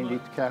for green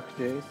lit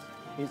characters.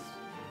 It's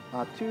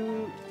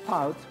 2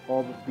 parts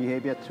of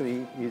behavior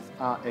tree is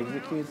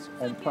executed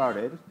on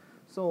parallel.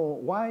 So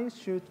while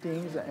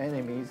shooting the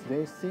enemies,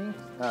 they think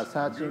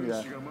searching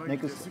the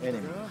next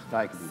enemy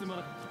like this.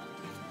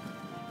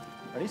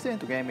 A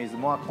recent game is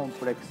more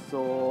complex,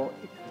 so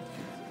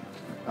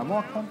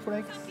more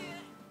complex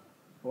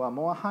or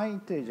more high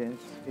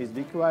intelligence is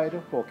required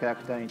for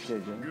character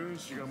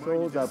intelligence.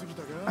 So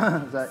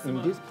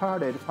in this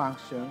parallel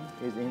function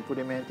is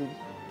implemented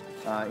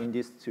in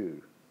this tool.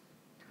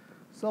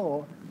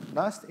 So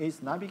last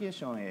is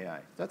navigation AI.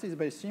 That is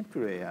very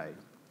simple AI.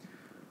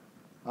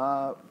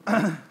 Uh,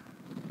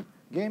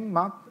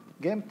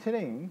 game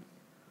terrain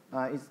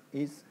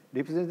is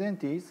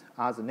represented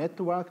as a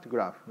networked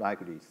graph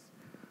like this.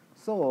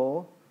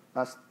 So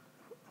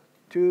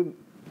to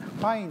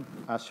find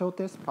a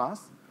shortest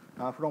path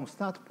from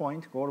start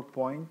point, goal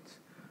point,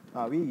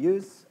 we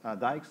use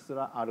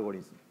Dijkstra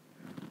algorithm.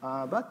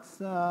 But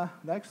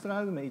Dijkstra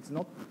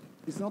algorithm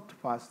is not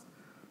fast.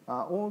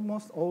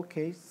 Almost all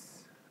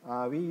cases,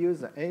 we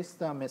use the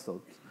A-star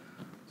method.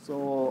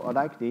 So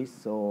like this,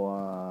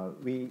 so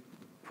we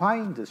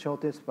find the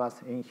shortest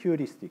path in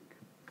heuristic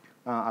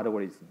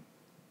algorithm.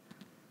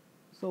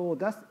 So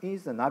that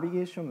is a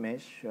navigation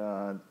mesh,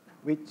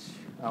 which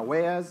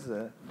where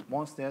the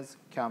monsters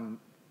can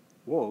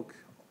walk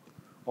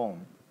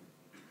on.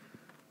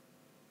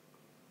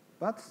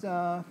 But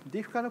the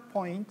difficult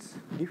point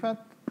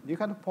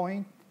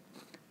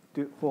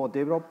for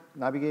develop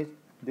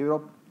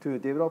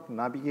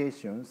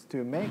navigations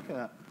to make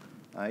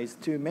is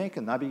to make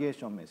a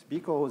navigation mesh,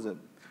 because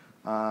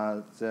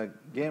the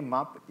game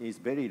map is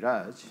very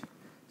large.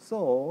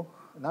 So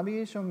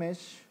navigation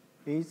mesh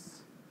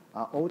is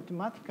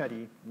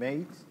automatically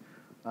made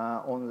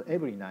on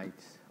every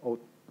night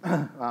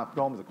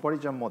from the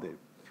collision model.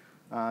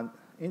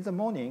 In the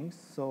morning,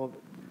 so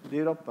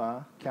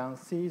developer can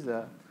see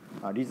the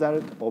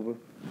result of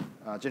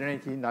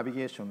generating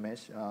navigation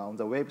mesh on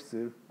the web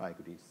through like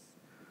this.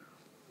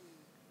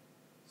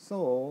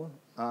 So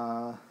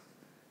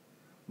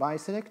by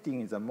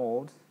selecting the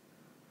mode,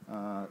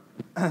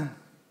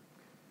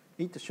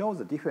 it shows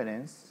the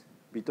difference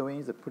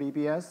between the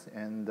previous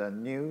and the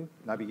new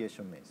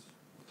navigation mesh.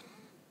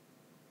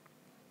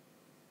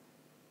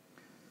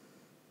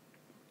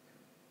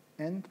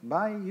 And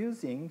by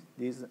using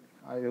this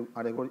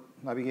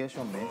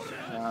navigation mesh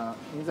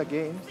in the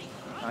game,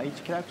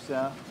 each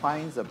character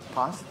finds a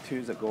path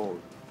to the goal.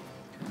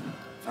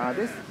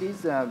 This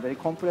is a very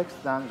complex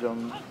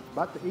dungeon,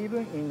 but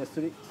even in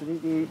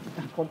the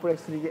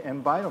complex 3D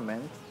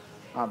environment,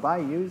 by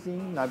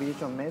using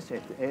navigation mesh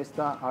and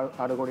A-star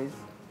algorithm,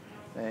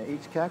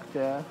 each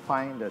character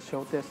finds the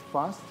shortest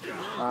path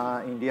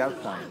in real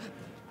time.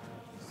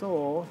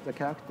 So the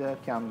character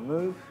can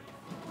move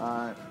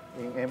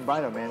in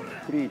environment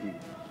 3D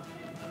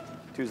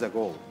to the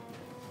goal.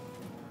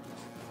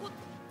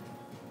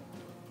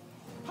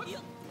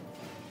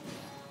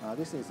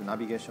 This is a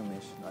navigation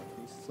mesh like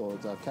this, so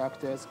the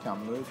characters can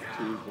move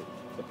to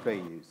the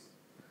players.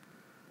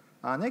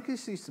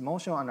 Next is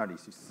motion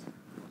analysis.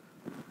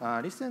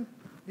 Recent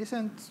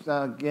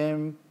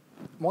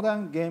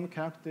modern game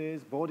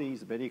characters' body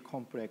is very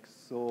complex,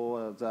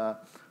 so the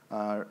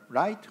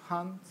right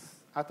hand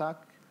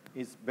attack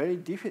is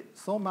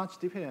so much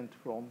different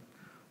from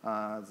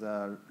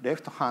the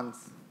left hand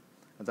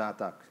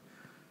attack.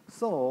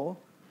 So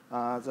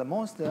the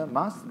monster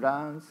must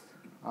learn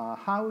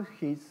how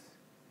his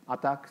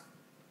attacks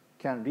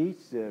can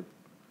reach the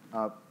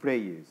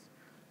players.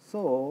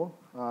 So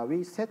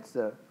we set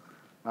the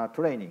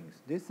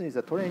trainings. This is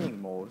a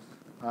training mode.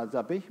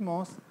 The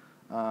Behemoth,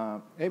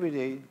 every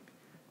day,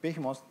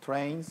 Behemoth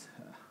trains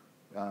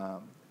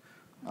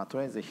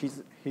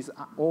his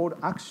old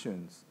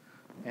actions,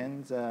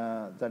 and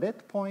the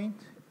red point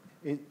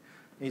is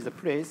the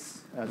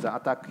place the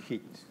attack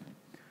hit.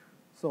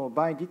 So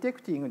by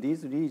detecting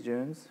these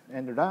regions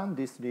and learn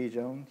this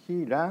region,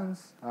 he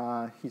learns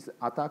his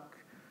attack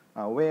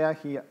where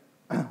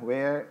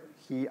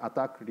he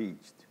attack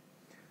reached.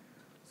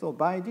 So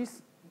by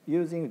this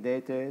using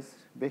data,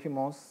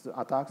 Behemoth's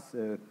attacks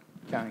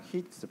can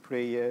hit the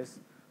players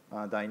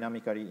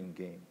dynamically in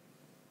game.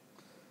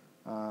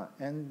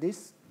 And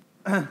this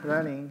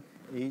learning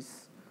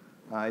is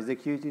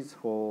executed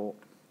for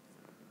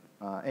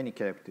any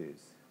characters.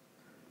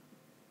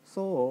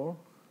 So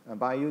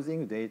by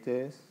using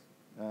data,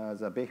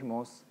 the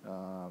Behemoth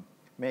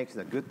makes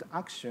the good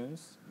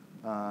actions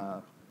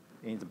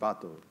in the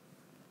battle,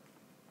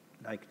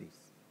 like this.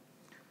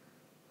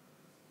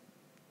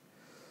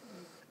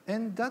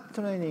 And that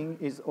training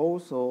is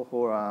also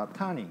for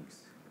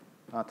turnings.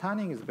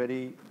 Turning is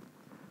very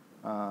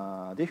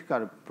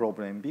difficult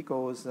problem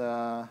because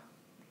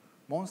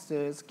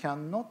monsters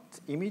cannot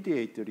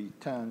immediately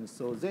turn,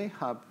 so they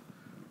have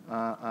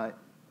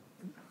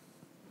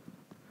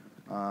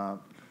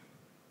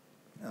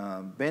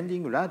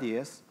bending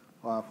radius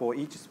for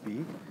each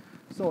speed.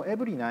 So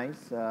every night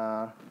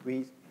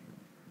we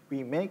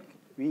make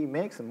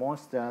the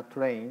monster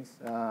trains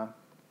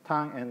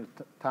turn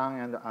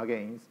and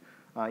against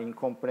in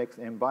complex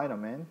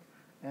environment,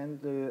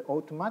 and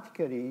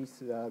automatically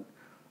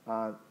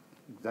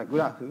the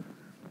graph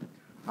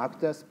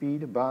actor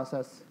speed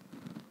versus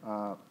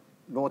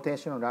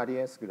rotation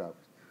radius graph.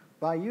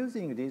 By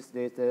using these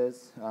data,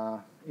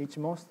 each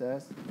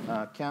monster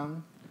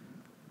can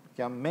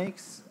make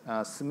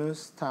a smooth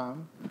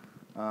turn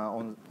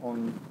on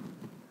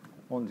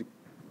the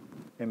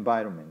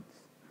environment.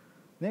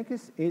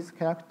 Next is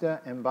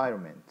character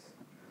environment.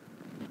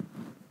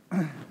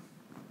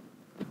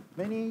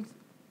 Many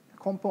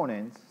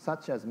components,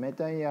 such as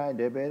meta AI,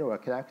 level, or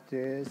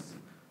characters,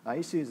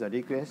 issues a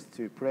request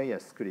to play a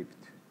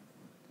script.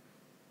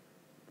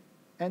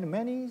 And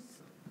many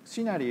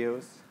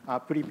scenarios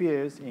are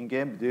prepared in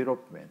game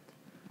development.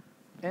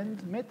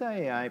 And Meta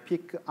AI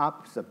pick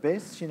up the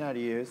best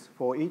scenarios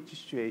for each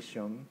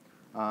situation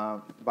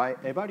by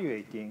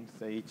evaluating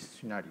each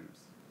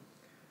scenarios.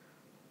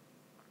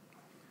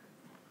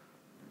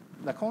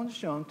 The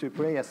condition to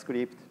play a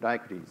script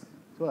like this.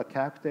 So the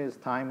characters,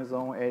 time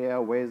zone,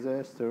 area,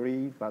 weather,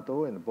 story,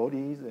 battle, and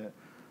bodies.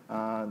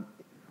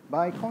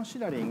 By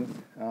considering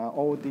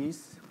all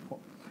these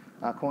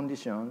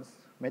conditions,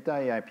 Meta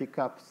AI picks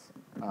up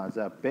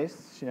the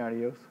best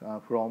scenarios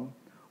from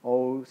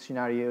all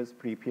scenarios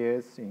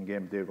prepared in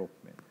game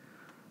development.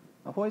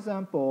 For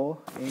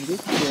example, in this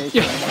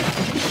situation,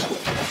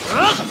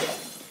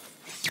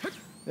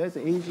 there's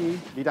easy,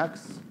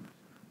 relaxed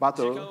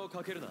battle,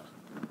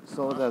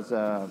 so there's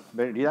a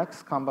very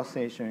relaxed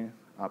conversation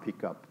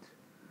picked up.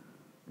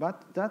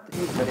 But that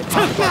is very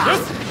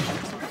hard.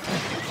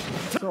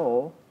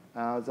 So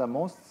the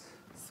most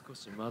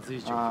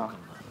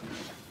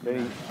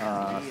very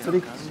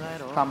strict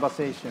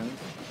conversation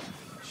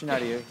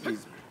scenario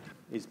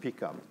is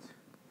picked up.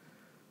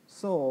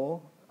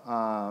 So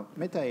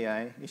Meta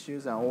AI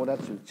issues an order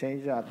to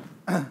change that.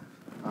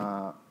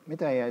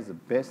 Meta AI is the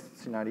best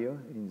scenario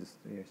in this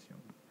situation.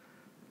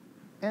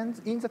 And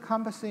in the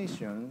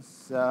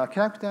conversations,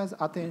 character's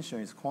attention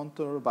is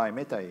controlled by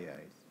Meta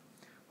AI.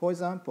 For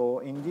example,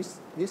 in this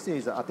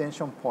is the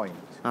attention point.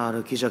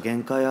 Each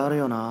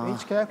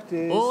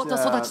character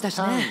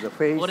turns the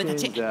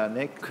faces, the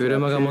neck to the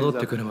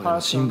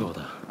person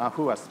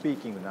who are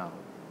speaking now.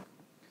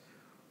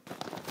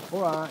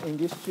 Or in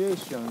this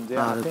situation,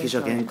 their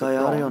attention is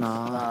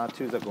drawn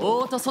to the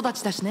goal.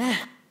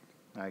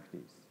 Like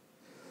this.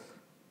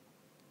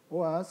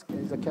 Or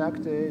the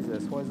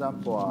characters, for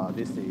example,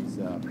 this is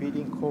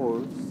feeding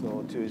calls,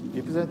 so to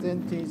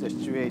represent the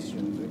situation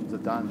in the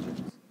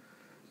dungeons.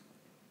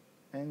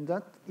 And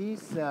that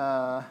is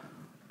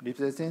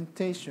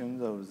representation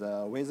of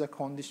the weather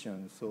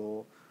conditions.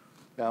 So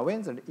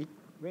when it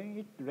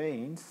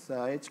rains,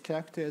 each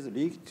character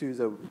leads to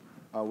the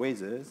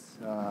weathers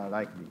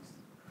like this.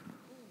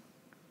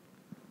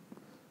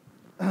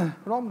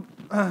 From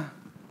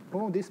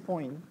this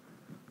point,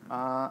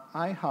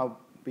 I have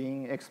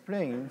been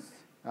explained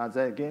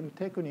the game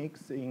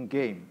techniques in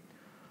game.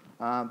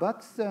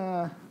 But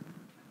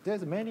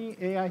there's many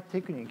AI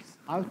techniques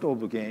out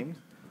of game.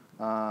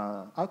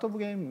 Out of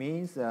game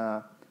means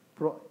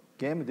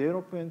game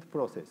development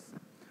process.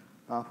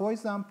 For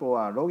example,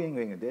 logging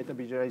and data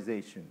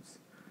visualizations.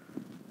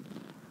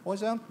 For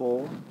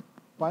example,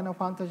 Final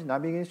Fantasy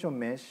navigation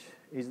mesh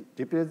is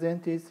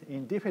represented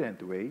in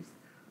different ways.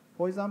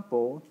 For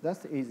example,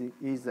 that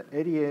is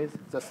areas,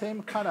 the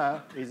same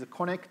color is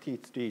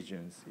connected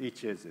regions,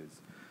 each other.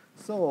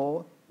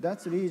 So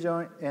that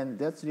region and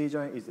that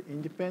region is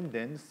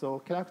independent, so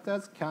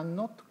characters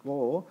cannot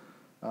go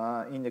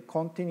in a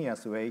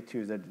continuous way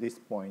to this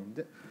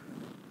point.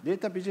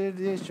 Data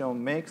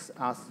visualization makes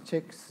us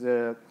check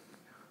the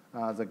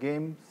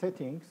game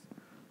settings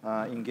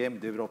in game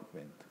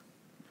development.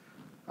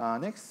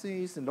 Next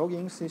is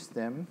logging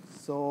system.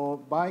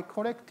 So by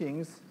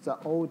collecting the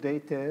all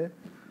data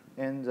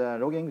and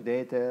logging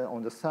data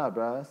on the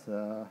servers,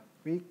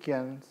 we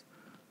can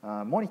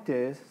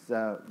monitor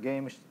the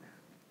game,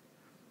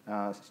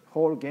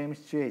 whole game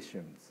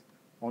situations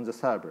on the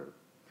server.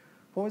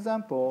 For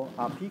example,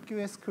 a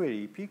PQS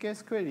query.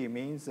 PQS query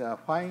means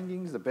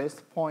finding the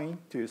best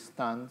point to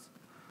stand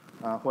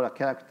for the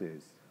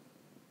characters.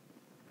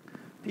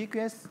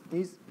 PQS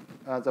is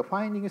the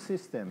finding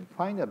system.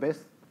 Find the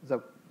best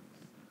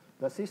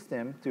the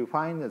system to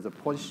find the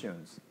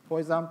positions. For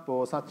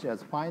example, such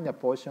as find a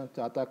position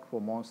to attack for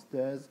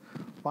monsters,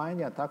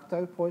 find a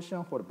tactile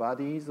position for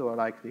bodies, or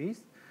like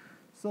this.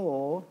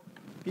 So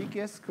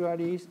PKS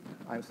queries,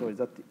 I'm sorry,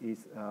 that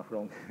is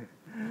from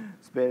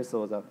spell.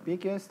 So the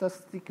PKS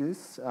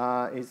statistics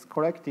is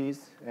collected,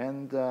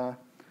 and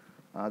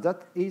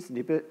that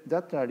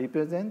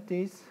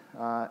represented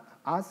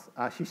as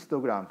a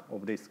histogram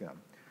of this gram.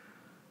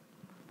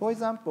 For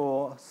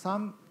example,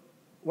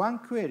 one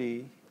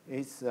query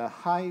is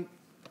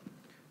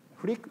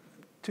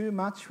too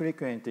much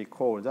frequently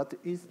called. That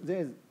is,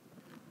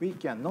 we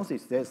can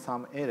notice there's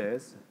some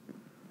errors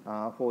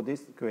for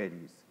these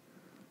queries.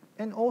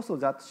 And also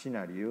that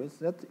scenarios,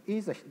 that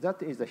is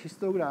a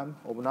histogram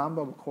of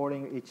number of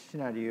calling each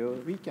scenario.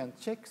 We can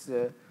check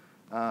the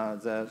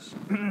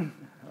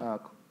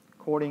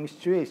calling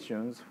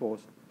situations for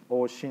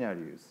all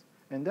scenarios.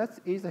 And that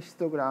is a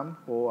histogram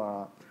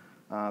for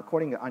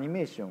calling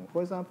animation.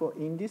 For example,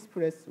 in this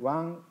place,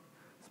 one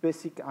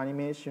specific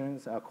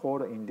animations are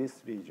called in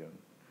this region.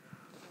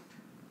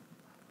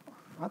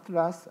 At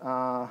last,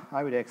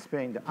 I will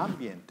explain the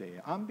ambient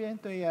AI.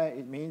 Ambient AI,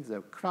 it means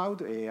the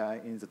cloud AI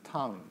in the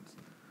towns.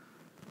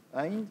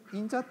 In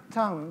that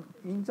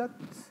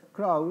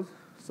cloud,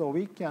 so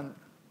we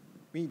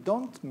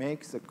don't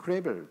make the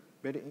clever,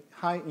 very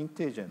high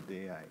intelligent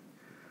AI.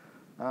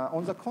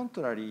 On the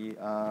contrary,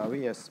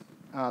 we have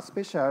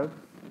special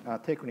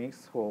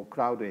techniques for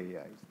cloud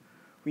AIs.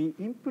 We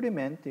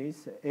implement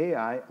this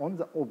AI on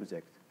the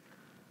object.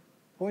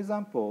 For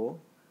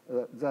example,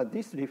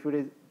 this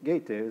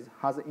refrigerator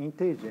has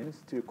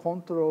intelligence to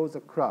control the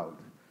crowd.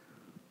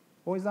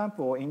 For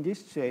example, in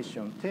this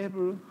situation,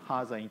 table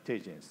has an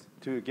intelligence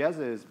to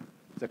gather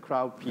the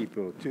crowd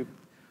people.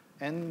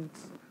 And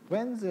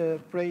when the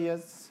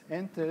players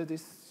enter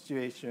these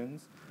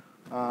situations,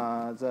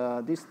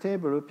 this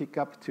table pick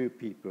up two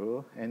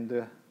people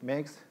and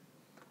makes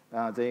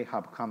they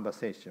have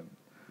conversation.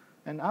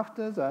 And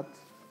after that,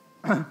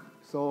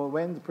 so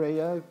when the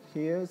player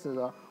hears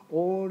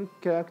all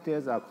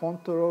characters are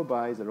controlled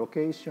by the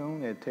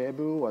location, a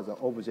table, or the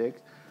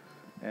object,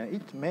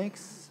 it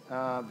makes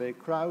the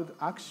crowd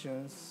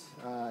actions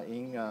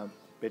in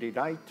very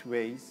light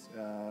ways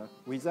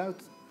without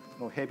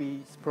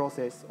heavy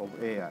process of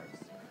AIs.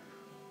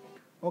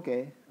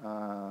 Okay,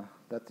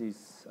 that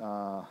is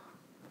a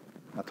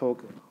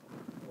talk,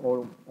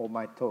 all of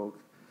my talk.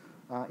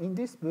 In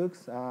this book,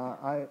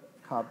 I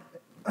have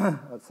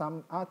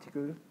some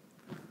article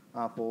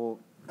for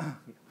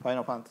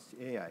Final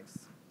Fantasy AIs.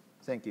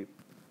 Thank you.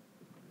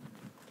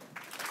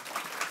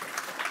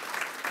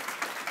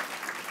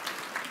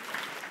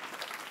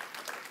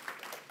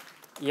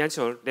 In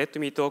addition, let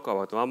me talk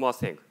about one more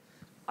thing.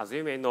 As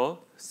you may know,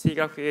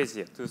 SIGGRAPH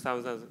Asia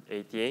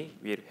 2018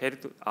 will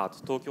held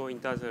at Tokyo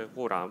International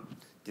Forum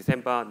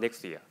December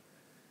next year.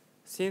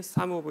 Since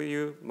some of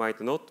you might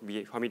not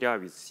be familiar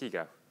with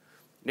SIGGRAPH,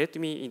 let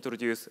me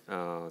introduce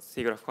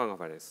SIGGRAPH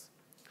conference.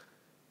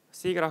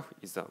 SIGGRAPH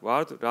is the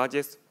world's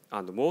largest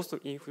and most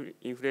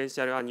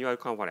influential annual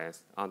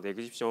conference and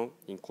exhibition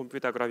in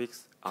computer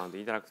graphics and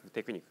interactive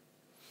technique.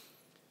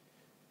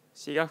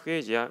 SIGGRAPH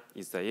Asia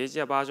is the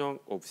Asia version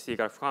of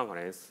SIGGRAPH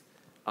conference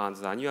and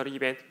the annual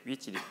event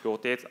which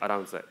rotates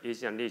around the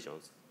Asian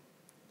regions.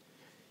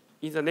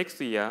 In the next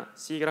year,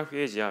 SIGGRAPH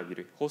Asia will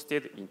be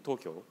hosted in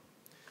Tokyo.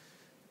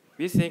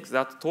 We think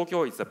that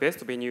Tokyo is the best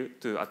venue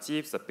to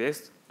achieve the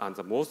best and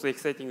the most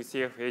exciting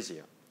SIGGRAPH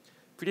Asia.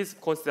 Please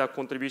consider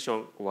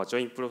contribution or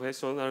join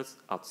professionals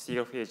at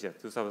SIGGRAPH Asia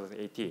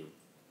 2018.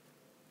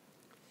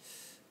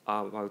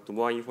 About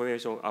more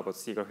information about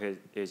SIGGRAPH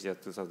Asia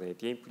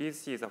 2018, please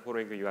see the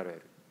following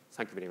URL.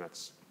 Thank you very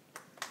much.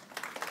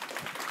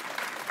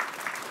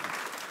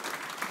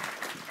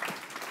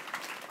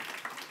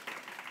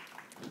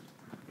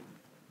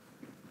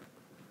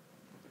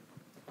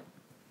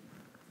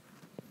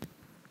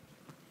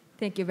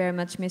 Thank you very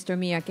much, Mr.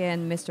 Miyake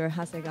and Mr.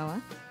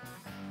 Hasegawa.